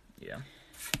 yeah. Yeah.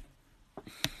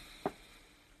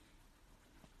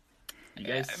 You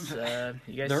guys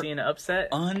They're seeing an upset?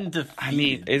 Undefeated. I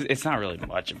mean, it's not really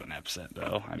much of an upset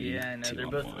though. I mean, Yeah, I know. They're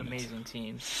 2-1 both points. amazing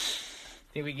teams.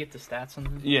 Think we get the stats on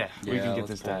them? Yeah, we Yeah, can get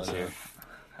the let's pull stats it here. up.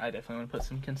 I definitely want to put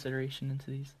some consideration into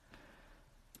these.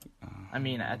 I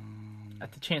mean, at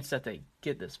the chance that they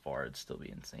get this far, it'd still be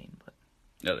insane. But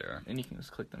Yeah, they are. then you can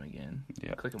just click them again.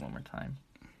 Yeah. Click them one more time.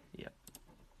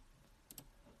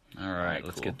 All right,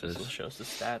 let's cool. get this. This will show us the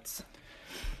stats.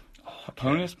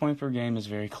 Opponent's point per game is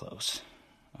very close.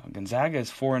 Gonzaga is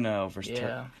 4-0 versus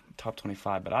Yeah. top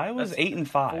 25, but Iowa's That's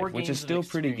 8-5, 4 which games is of still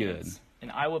pretty good. experience.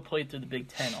 And Iowa played through the Big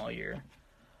Ten all year.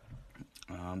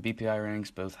 BPI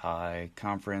ranks both high.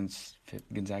 Conference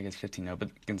Gonzaga's 15-0, but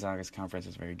Gonzaga's conference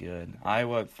is very good.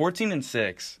 Iowa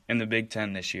 14-6 in the Big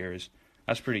Ten this year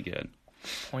that's pretty good.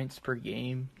 Points per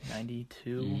game,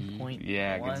 92.1.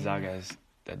 Yeah, Gonzaga's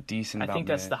a decent. I think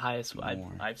that's the about highest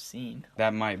more. I've seen.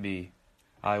 that might be.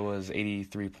 Iowa's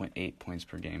 83.8 points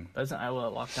per game. Doesn't Iowa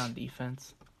lock down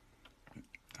defense?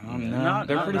 No, Not-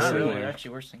 they're not pretty Not similar. really. They're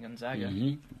actually worse than Gonzaga.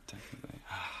 Mhm. Technically.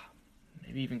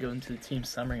 Maybe even go into the team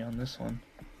summary on this one.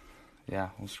 Yeah,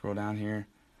 we'll scroll down here.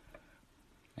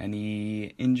 Any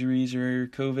injuries or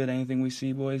COVID? Anything we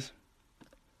see, boys?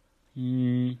 I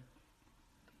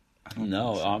don't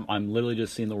No, think so. I'm literally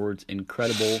just seeing the words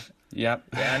incredible. Yep.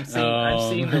 Yeah, I'm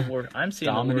seeing the word. I'm seeing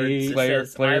the Dominate. word. Player- It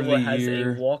says player of Iowa the has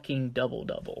year. a walking double.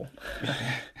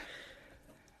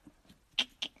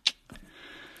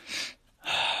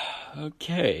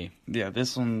 Okay. Yeah,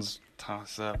 this one's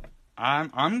toss up.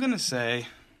 I'm gonna say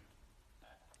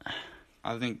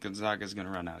I think Gonzaga's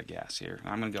gonna run out of gas here.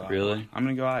 I'm gonna go Really? Iowa. I'm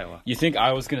gonna go Iowa. You think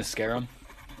Iowa's going to scare them?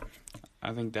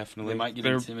 I think definitely They might get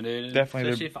they're intimidated. definitely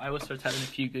Especially if Iowa starts having a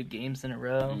few good games in a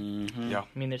row. Mm-hmm. yeah.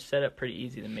 I mean, they're set up pretty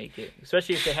easy to make it.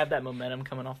 Especially if they have that momentum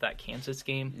coming off that Kansas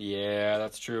game. Yeah,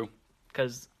 that's true.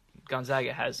 Because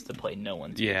Gonzaga has to play no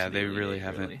one. Yeah, they really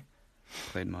haven't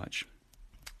played much.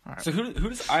 All right. So who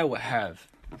does Iowa have?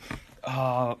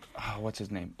 What's his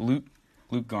name? Luke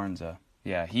Garnza.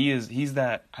 Yeah, he's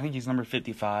that. I think he's number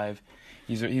 55.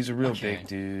 He's a real big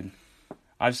dude.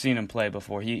 I've seen him play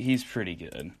before. He's pretty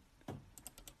good.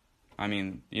 I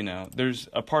mean, you know, there's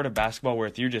a part of basketball where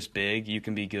if you're just big, you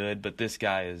can be good, but this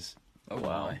guy is. Oh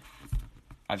wow!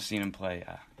 I've seen him play.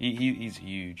 Yeah, he's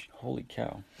huge. Holy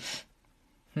cow!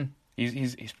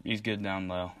 He's good down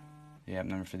low. Yeah,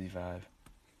 number 55.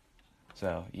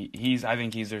 So I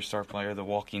think he's their star player, the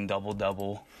walking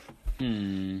double-double.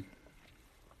 I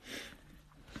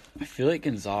feel like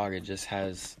Gonzaga just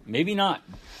has maybe not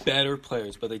better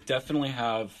players, but they definitely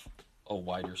have a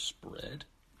wider spread.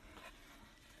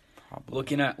 Probably.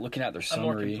 Looking at their summary,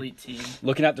 A more complete team.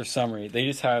 looking at their summary, they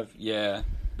just have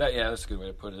that's a good way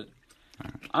to put it.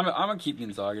 I'm gonna keep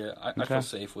Gonzaga. I feel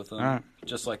safe with them, Right.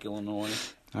 just like Illinois.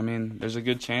 I mean, there's a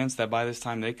good chance that by this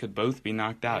time they could both be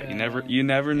knocked out. Yeah. You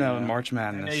never know in March I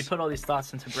Madness. know you put all these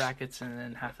thoughts into brackets, and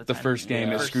then half the The time first game,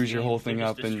 Yeah. it First screws your game, whole they thing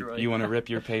just up, and destroy. you want to rip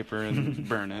your paper and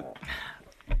burn it.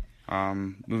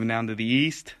 Moving down to the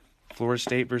East, Florida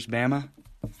State versus Bama.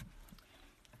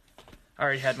 I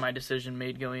already had my decision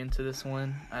made going into this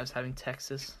one. I was having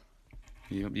Texas.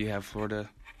 You have Florida.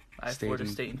 I have State Florida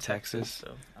and State and Texas. Texas,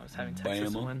 so I was having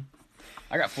Texas Bama. win.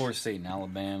 I got Florida State and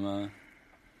Alabama.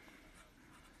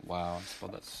 Wow, I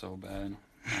spelled that so bad.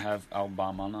 I have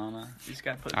Alabama Nana. You just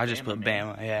gotta put. I just put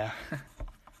man. Bama. Yeah.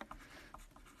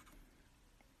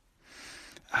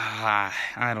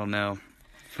 I don't know.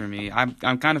 For me, I'm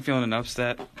kind of feeling an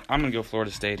upset. I'm gonna go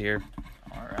Florida State here.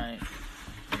 All right.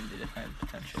 Maybe the different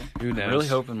potential. Who knows? I'm really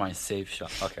hoping my safe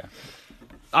shot. Okay,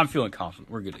 I'm feeling confident.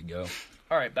 We're good to go.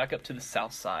 All right, back up to the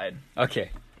south side.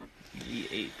 Okay, The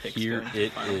 8 picks Here going to the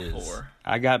it Final is. Four.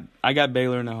 I got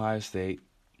Baylor and Ohio State.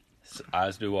 so,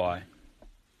 as do I.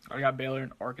 I got Baylor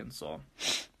and Arkansas.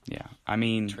 Yeah, I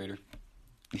mean, Traitor.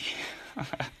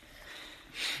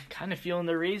 Kind of feeling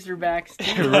the Razorbacks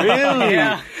too. Really?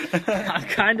 Yeah, I'm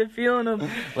kind of feeling them.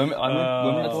 let me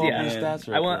pull Yeah. up these stats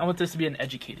I right want this to be an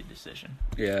educated decision.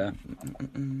 Yeah.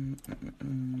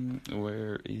 quick.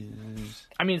 Where is?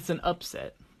 I mean, it's an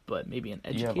upset, but maybe an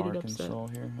You have educated Arkansas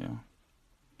upset. here. Yeah.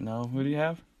 No, who do you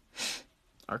have?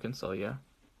 Arkansas, yeah.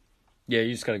 Yeah,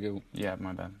 you just gotta go. Yeah,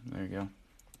 my bad. There you go.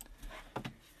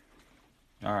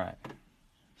 All right.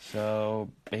 So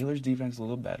Baylor's defense a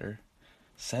little better.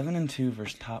 7-2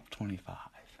 versus top 25.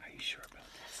 Are you sure about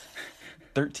this?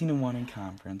 13-1 in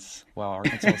conference, while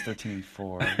Arkansas is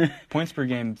 13-4. Points per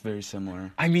game very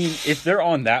similar. I mean, if they're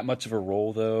on that much of a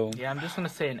roll, though. Yeah, I'm just going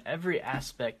to say in every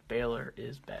aspect, Baylor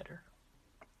is better.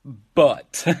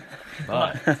 But.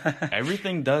 But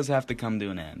everything does have to come to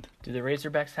an end. Do the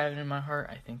Razorbacks have it in my heart?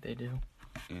 I think they do.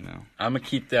 You know. I'm going to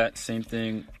keep that same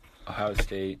thing. Ohio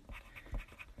State.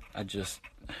 I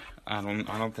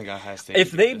don't think Ohio State. If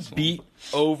can they get this one. beat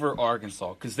over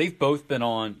Arkansas, because they've both been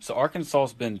on. So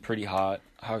Arkansas's been pretty hot.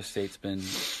 Ohio State's been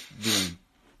doing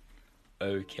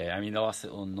okay. I mean, they lost to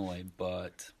Illinois,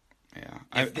 but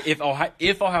yeah,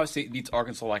 if Ohio State beats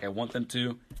Arkansas like I want them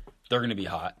to, they're going to be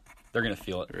hot. They're going to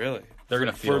feel it. really, They're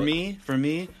going to feel it. For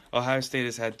me, Ohio State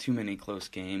has had too many close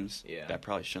games. Yeah. That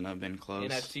probably shouldn't have been close.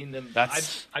 And I've seen them.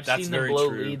 That's I've that's seen them very blow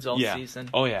true. leads all yeah. season.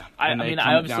 Oh yeah. I And they mean, come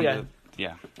I obviously, down to-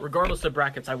 yeah. regardless of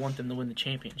brackets, I want them to win the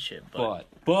championship. But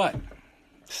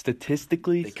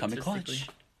Statistically, they come in clutch.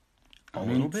 Statistically. A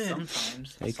little bit.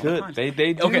 Sometimes. they sometimes. could.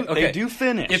 They do. Okay. They do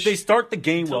finish. If they start the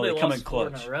game Until well, they come in lost 4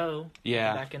 clutch. in a row.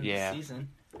 Yeah, Back in yeah. the season.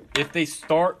 If they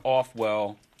start off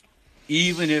well,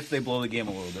 even if they blow the game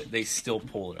a little bit, they still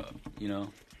pull it up. You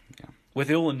know. Yeah. With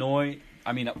Illinois,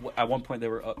 I mean, at one point they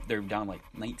were down like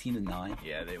 19-9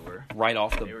 Yeah, they were. right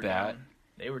off the They were bat, down.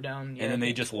 They were down. Yeah, and then I they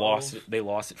think just 12. lost it. They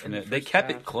lost it from in the there. They first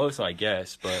kept half. it close, I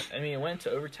guess, but I mean, it went to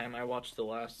overtime. I watched the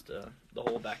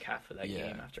whole back half of that Yeah.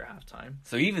 game after halftime.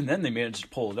 so even then they managed to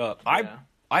pull it up. Yeah.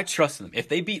 I trust them. If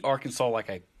they beat Arkansas like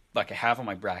I have on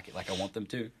my bracket, like I want them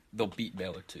to, they'll beat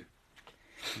Baylor too.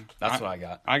 That's what I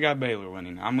got. I got Baylor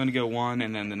winning. I'm gonna go one,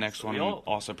 and then the next one we all-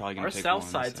 I'm also probably gonna Our pick south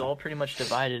one, side's so. all pretty much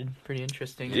divided. Pretty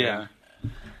interesting. Yeah.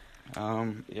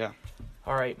 Yeah.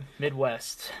 All right,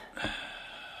 Midwest.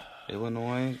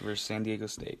 Illinois versus San Diego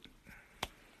State.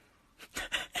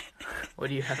 What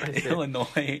do you have? Isaiah?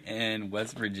 Illinois and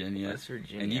West Virginia. West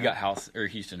Virginia. And you got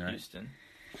Houston, right? Houston.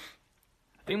 I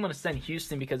think I'm gonna send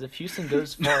Houston because if Houston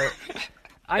goes far,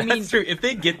 I mean, That's true. If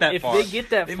they get that far,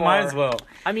 they might as well.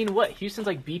 I mean, what? Houston's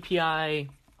like BPI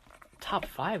top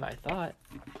 5, I thought.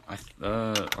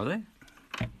 Are they?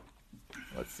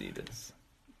 Let's see this.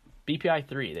 BPI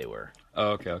 3, they were.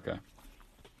 Oh, okay.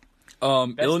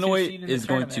 Illinois is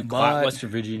going to clap West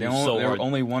Virginia they're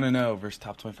only 1-0 versus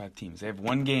top 25 teams. They have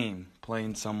one game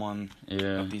playing someone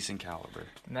of decent caliber.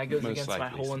 And that goes against my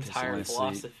whole entire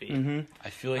philosophy I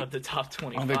feel like of the top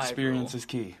 25. All the experience is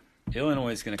key.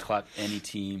 Illinois is going to clap any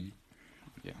team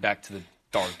back to the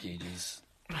dark ages.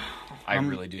 I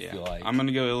really do feel like. I'm going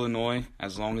to go Illinois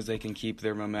as long as they can keep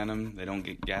their momentum. They don't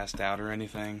get gassed out or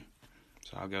anything.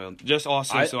 So I'll go just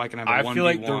also so I can have a 1v1. I feel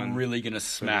like they're really going to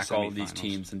smack all of these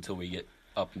teams until we get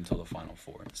up until the Final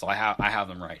Four. So I have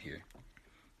them right here.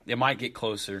 It might get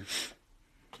closer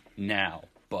now,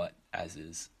 but as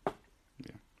is,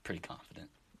 pretty confident.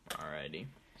 Alrighty.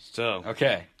 So,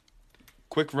 okay.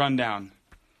 Quick rundown.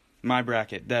 My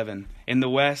bracket, Devin. In the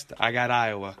West, I got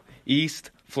Iowa.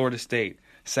 East, Florida State.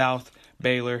 South,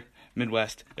 Baylor.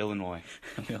 Midwest, Illinois.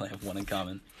 We only have one in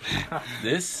common.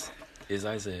 This is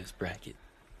Isaiah's bracket.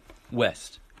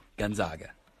 West,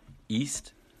 Gonzaga.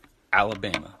 East,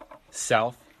 Alabama.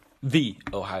 South, the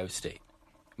Ohio State.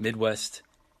 Midwest,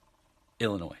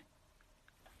 Illinois.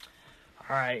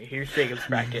 All right, here's Jacob's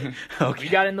bracket. Okay. We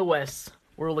got in the West.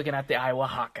 We're looking at the Iowa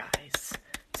Hawkeyes.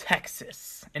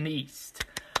 Texas in the East.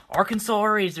 Arkansas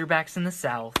Razorbacks in the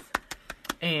South.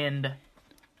 And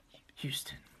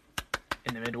Houston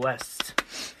in the Midwest.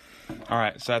 All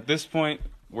right, so at this point,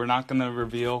 we're not going to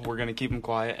reveal. We're going to keep them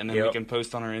quiet, and then we can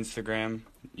post on our Instagram.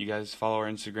 You guys follow our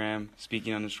Instagram,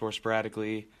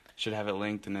 speaking_sporadically. Should have it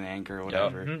linked in an Anchor or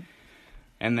whatever. Mm-hmm.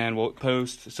 And then we'll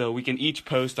post. So we can each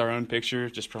post our own picture.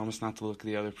 Just promise not to look at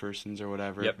the other person's or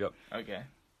whatever. Yep. Okay.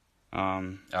 I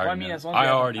mean, as long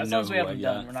as we have them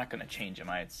done, we're not going to change them,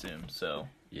 I assume. So.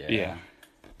 Yeah.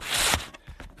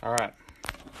 All right.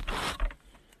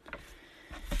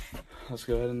 Let's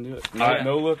go ahead and do it.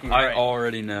 No looking. I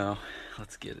already know.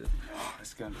 Let's get it.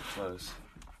 It's going to be close.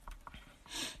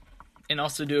 And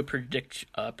also do a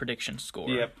prediction score.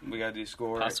 Yep, we got to do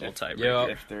score. Possible tiebreaker.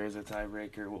 If there is a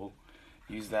tiebreaker, we'll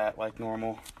use that like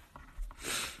normal.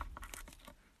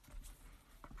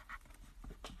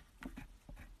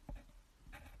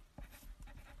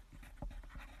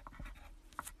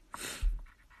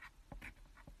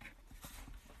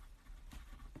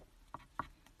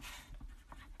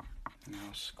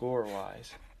 Now,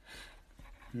 score-wise,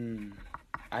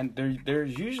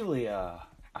 there's usually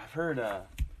I've heard a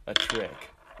trick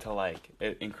to like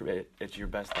it's your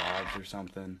best odds or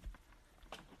something.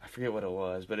 I forget what it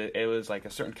was, but it was like a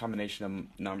certain combination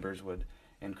of numbers would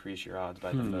increase your odds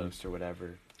by the most or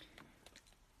whatever.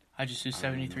 I just do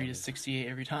 73 to 68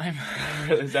 every time.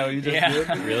 Is that what you just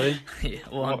did? Really? Yeah,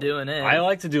 well, I'm doing it. I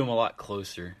like to do them a lot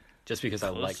closer, just because I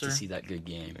like to see that good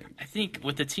game. I think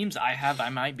with the teams I have, I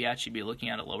might actually be looking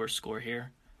at a lower score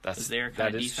here. Because they're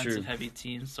kind of defensive-heavy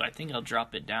teams. So I think I'll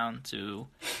drop it down to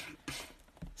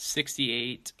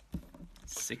 68,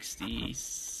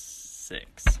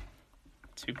 66.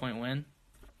 2-point win.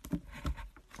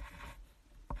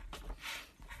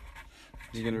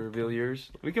 You gonna reveal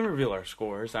yours? We can reveal our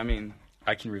scores. I mean,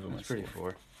 I can reveal my That's pretty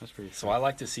fair. So I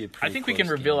like to see a pretty I think we can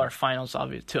reveal our finals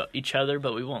to each other,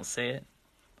 but we won't say it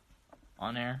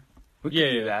on air. We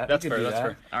can do that. That's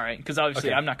fair. All right, because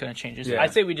obviously I'm not going to change this. Yeah.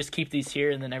 I'd say we just keep these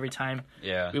here, and then every time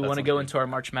we want to go into our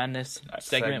March Madness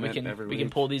segment, we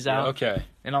can pull these out. Okay.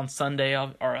 And on Sunday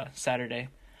or Saturday.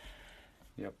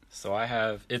 Yep. So I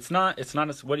have. It's not.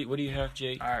 What do you have,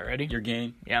 Jake? All right, ready? Your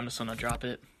game. Yeah, I'm just gonna drop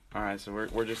it. All right, so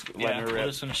we're just letting her rip. We're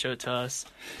just gonna show it to us.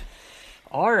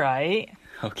 All right.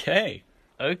 Okay.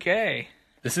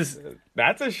 That's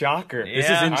a shocker. Yeah. This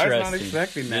is interesting. I was not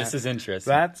expecting that. This is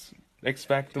interesting. That's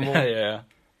expectable. Yeah.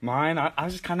 Mine, I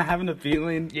was just kind of having a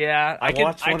feeling. Yeah, I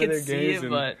watched one of their see games it,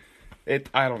 but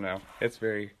I don't know. It's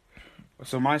very.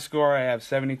 So my score, I have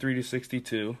 73 to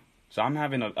 62. So I'm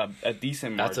having a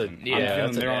decent margin. I'm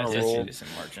feeling they're on a roll. Decent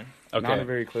margin. Okay. Not a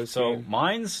very close So game.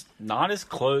 mine's not as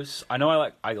close. I know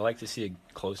I like to see a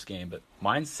close game, but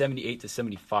mine's 78 to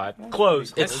 75.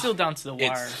 Close. It's still down to the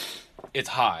wire. It's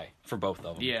high for both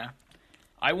of them. Yeah.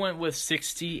 I went with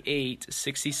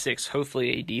 68-66,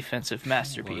 hopefully a defensive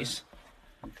masterpiece.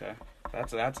 Okay.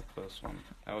 That's a close one.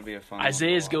 That would be a fun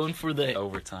Isaiah's one to watch. going for the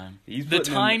Overtime. the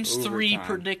times 3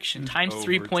 prediction, times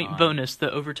 3-point bonus,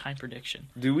 the overtime prediction.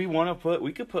 Do we want to put?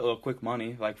 We could put a little quick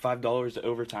money, like $5 to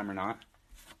overtime or not.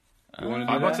 You want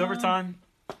to do $5 that? overtime?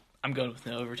 I'm going with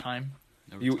no overtime.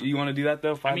 You want to do that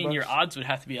though? $5? I mean, your odds would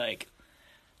have to be like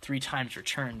 3 times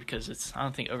return because I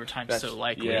don't think overtime's so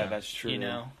likely. Yeah, that's true. You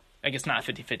know, I guess not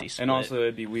 50-50 split. And also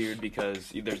it'd be weird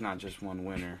because there's not just one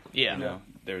winner. Yeah. You know,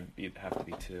 there'd have to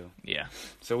be 2. Yeah.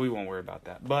 So we won't worry about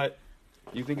that. But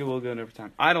you think it will go in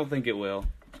overtime? I don't think it will.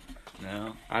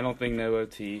 No. I don't think no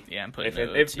OT. Yeah, I'm putting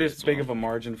if this big of a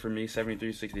margin for me,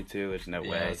 73-62, there's no way.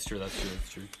 Yeah, that's true.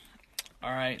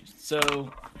 All right,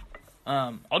 so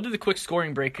I'll do the quick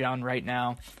scoring breakdown right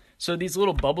now. So these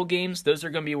little bubble games, those are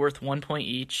going to be worth 1 point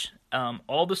each.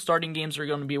 All the starting games are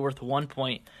going to be worth 1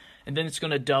 point, and then it's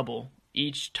going to double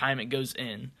each time it goes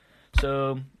in.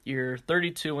 So you're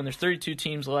 32, when there's 32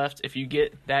 teams left, if you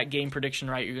get that game prediction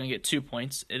right, you're going to get 2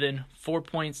 points. And then 4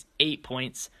 points, 8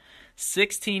 points,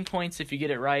 16 points if you get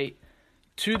it right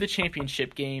to the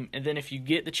championship game. And then if you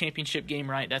get the championship game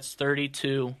right, that's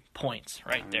 32 points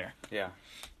right there. Yeah.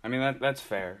 I mean, that's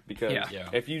fair because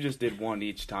if you just did one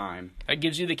each time. That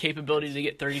gives you the capability to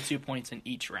get 32 points in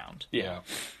each round. Yeah.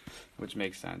 Which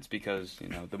makes sense because, you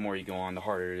know, the more you go on, the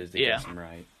harder it is to get them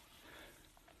right.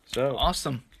 So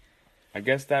awesome. I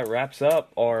guess that wraps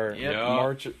up our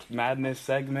March Madness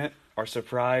segment, our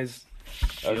surprise,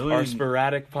 our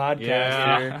sporadic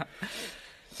podcast here.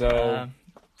 So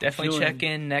definitely check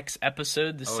in next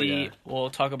episode to see. We'll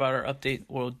talk about our update.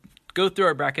 We'll go through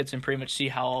our brackets and pretty much see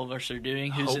how all of us are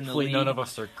doing. Who's in the league? Hopefully none of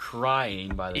us are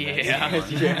crying by the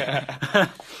next one. Yeah.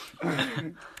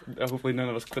 Hopefully none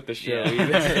of us quit the show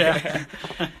either.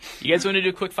 You guys want to do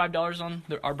a quick $5 on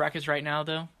our brackets right now,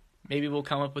 though? Maybe we'll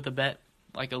come up with a bet,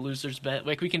 like a loser's bet.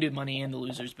 Like we can do money and the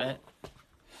loser's bet.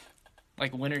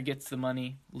 Like winner gets the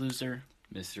money, loser.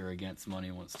 Mr. Against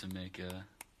Money wants to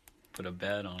put a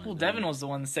bet on it. Well, Devin was the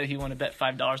one that said he wanted to bet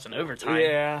 $5 on overtime.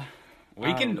 Yeah.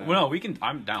 We can. Well, we can.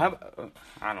 I'm down.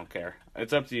 I don't care.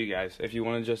 It's up to you guys. If you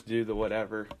want to just do the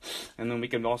whatever, and then we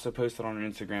can also post it on our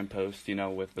Instagram post. You know,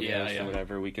 with the post or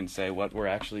whatever, we can say what we're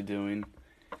actually doing.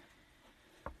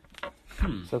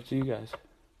 It's up to you guys.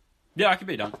 Yeah, I could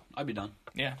be done. I'd be done.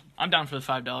 Yeah, I'm down for the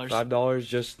 $5. $5,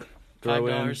 just throw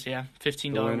 $5, yeah.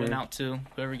 $15 win out to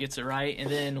whoever gets it right, and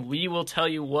then we will tell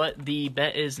you what the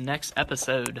bet is next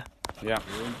episode. Yeah.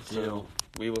 So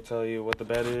we will tell you what the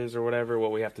bet is or whatever,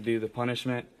 what we have to do, the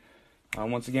punishment.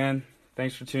 Once again,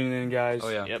 thanks for tuning in, guys. Oh,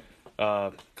 yeah.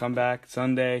 Yep. Come back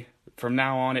Sunday. From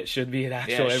now on, it should be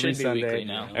every Sunday.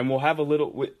 Now. And we'll have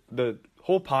the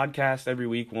whole podcast every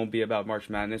week won't be about March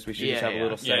Madness. We should just have a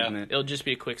little segment. It'll just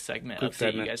be a quick segment.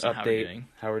 Update you guys on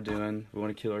how we're doing. We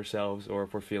want to kill ourselves or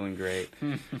if we're feeling great.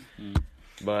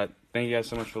 But thank you guys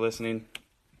so much for listening.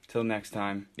 Till next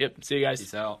time. Yep. See you guys.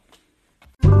 Peace out.